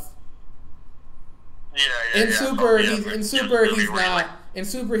stuff. Yeah. In Super,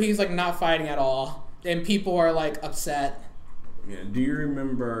 he's like not fighting at all, and people are like upset. Yeah. Do you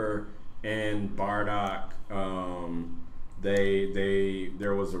remember in Bardock,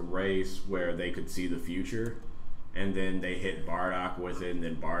 there was a race where they could see the future, and then they hit Bardock with it, and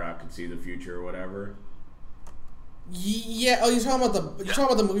then Bardock could see the future or whatever? Yeah. Oh, you're talking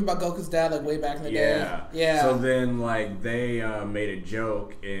about the movie about Goku's dad, like way back in the day. Yeah. So then, like, they made a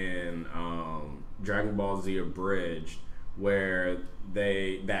joke in Dragon Ball Z Abridged where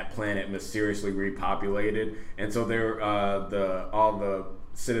that planet mysteriously repopulated, and so all the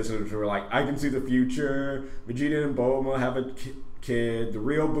citizens were like, I can see the future. Vegeta and Bulma have a kid. The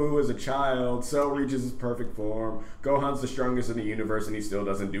real Boo is a child. Cell reaches his perfect form. Gohan's the strongest in the universe, and he still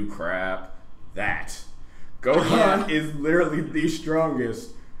doesn't do crap. That Gohan is literally the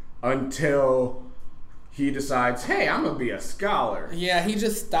strongest until he decides, hey, I'm gonna be a scholar. Yeah, he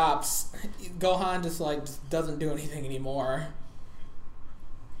just stops. Gohan just doesn't do anything anymore.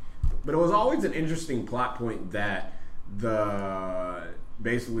 But it was always an interesting plot point that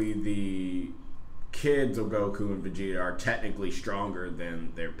basically the kids of Goku and Vegeta are technically stronger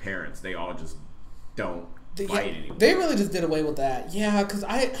than their parents. They all just don't fight anymore. They really just did away with that. Yeah, because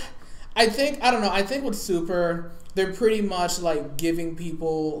I think, I don't know, I think with Super, they're pretty much like giving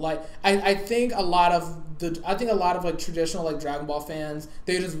people like I think a lot of like traditional like Dragon Ball fans,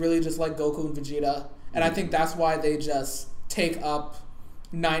 they just really just like Goku and Vegeta, and I think that's why they just take up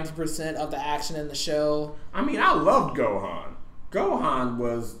 90% of the action in the show. I mean, I loved Gohan. Gohan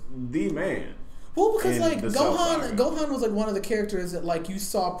was the man. Well, because like Gohan was like one of the characters that like you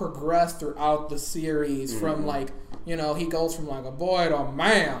saw progress throughout the series from like, you know, he goes from like a boy to a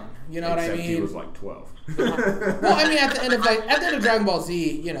man. You know Except what I mean? He was like 12. Well, I mean, at the end of Dragon Ball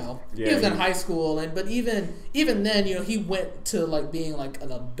Z, you know, he was in high school, but even then, you know, he went to like being like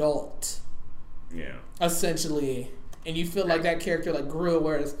an adult. Yeah. Essentially, and you feel like that character like grew,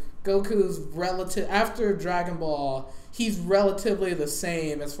 whereas Goku's after Dragon Ball, he's relatively the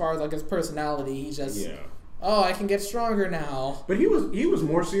same as far as like his personality. He's just I can get stronger now. But he was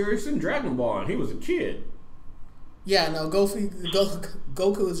more serious in Dragon Ball, and he was a kid. Yeah, no,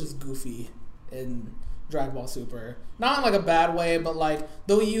 Goku is just goofy in Dragon Ball Super. Not in like a bad way, but like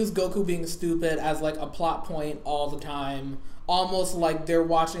they'll use Goku being stupid as like a plot point all the time. Almost like they're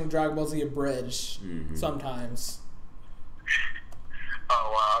watching Dragon Ball Z abridged sometimes.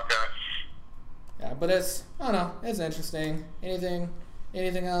 Oh, wow, okay. Yeah, but I don't know, it's interesting. Anything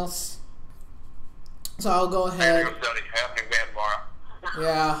else? So I'll go ahead.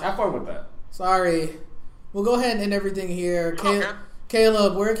 Yeah. Have fun with that. Sorry. We'll go ahead and end everything here.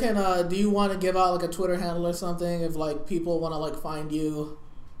 Caleb, where do you want to give out like a Twitter handle or something if like people want to like find you?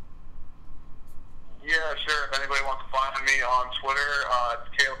 Yeah, sure. If anybody wants to find me on Twitter, it's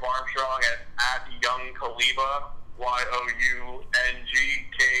Caleb Armstrong at Young Kaliba, YOUNGKHALIBA.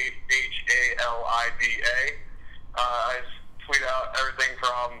 I tweet out everything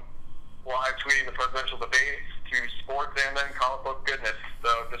from live tweeting the presidential debates to sports and then comic book goodness. So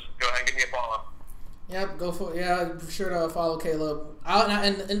just go ahead and give me a follow. Yep, be sure to follow Caleb.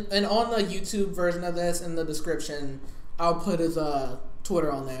 And on the YouTube version of this in the description, I'll put his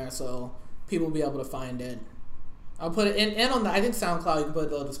Twitter on there so people will be able to find it. I'll put it and on the, I think SoundCloud, you can put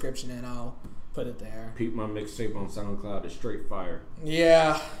the description in. I'll put it there. Peep my mixtape on SoundCloud. It's straight fire.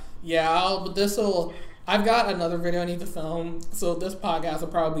 Yeah. I've got another video I need to film, so this podcast will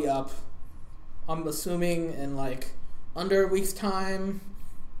probably be up, I'm assuming, in like under a week's time,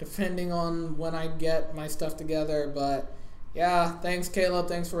 depending on when I get my stuff together. But yeah, thanks Caleb,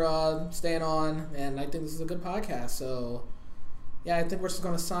 thanks for staying on, and I think this is a good podcast. So yeah, I think we're just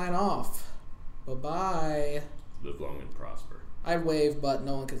gonna sign off. Bye-bye. Live long and prosper. I wave, but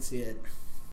no one can see it.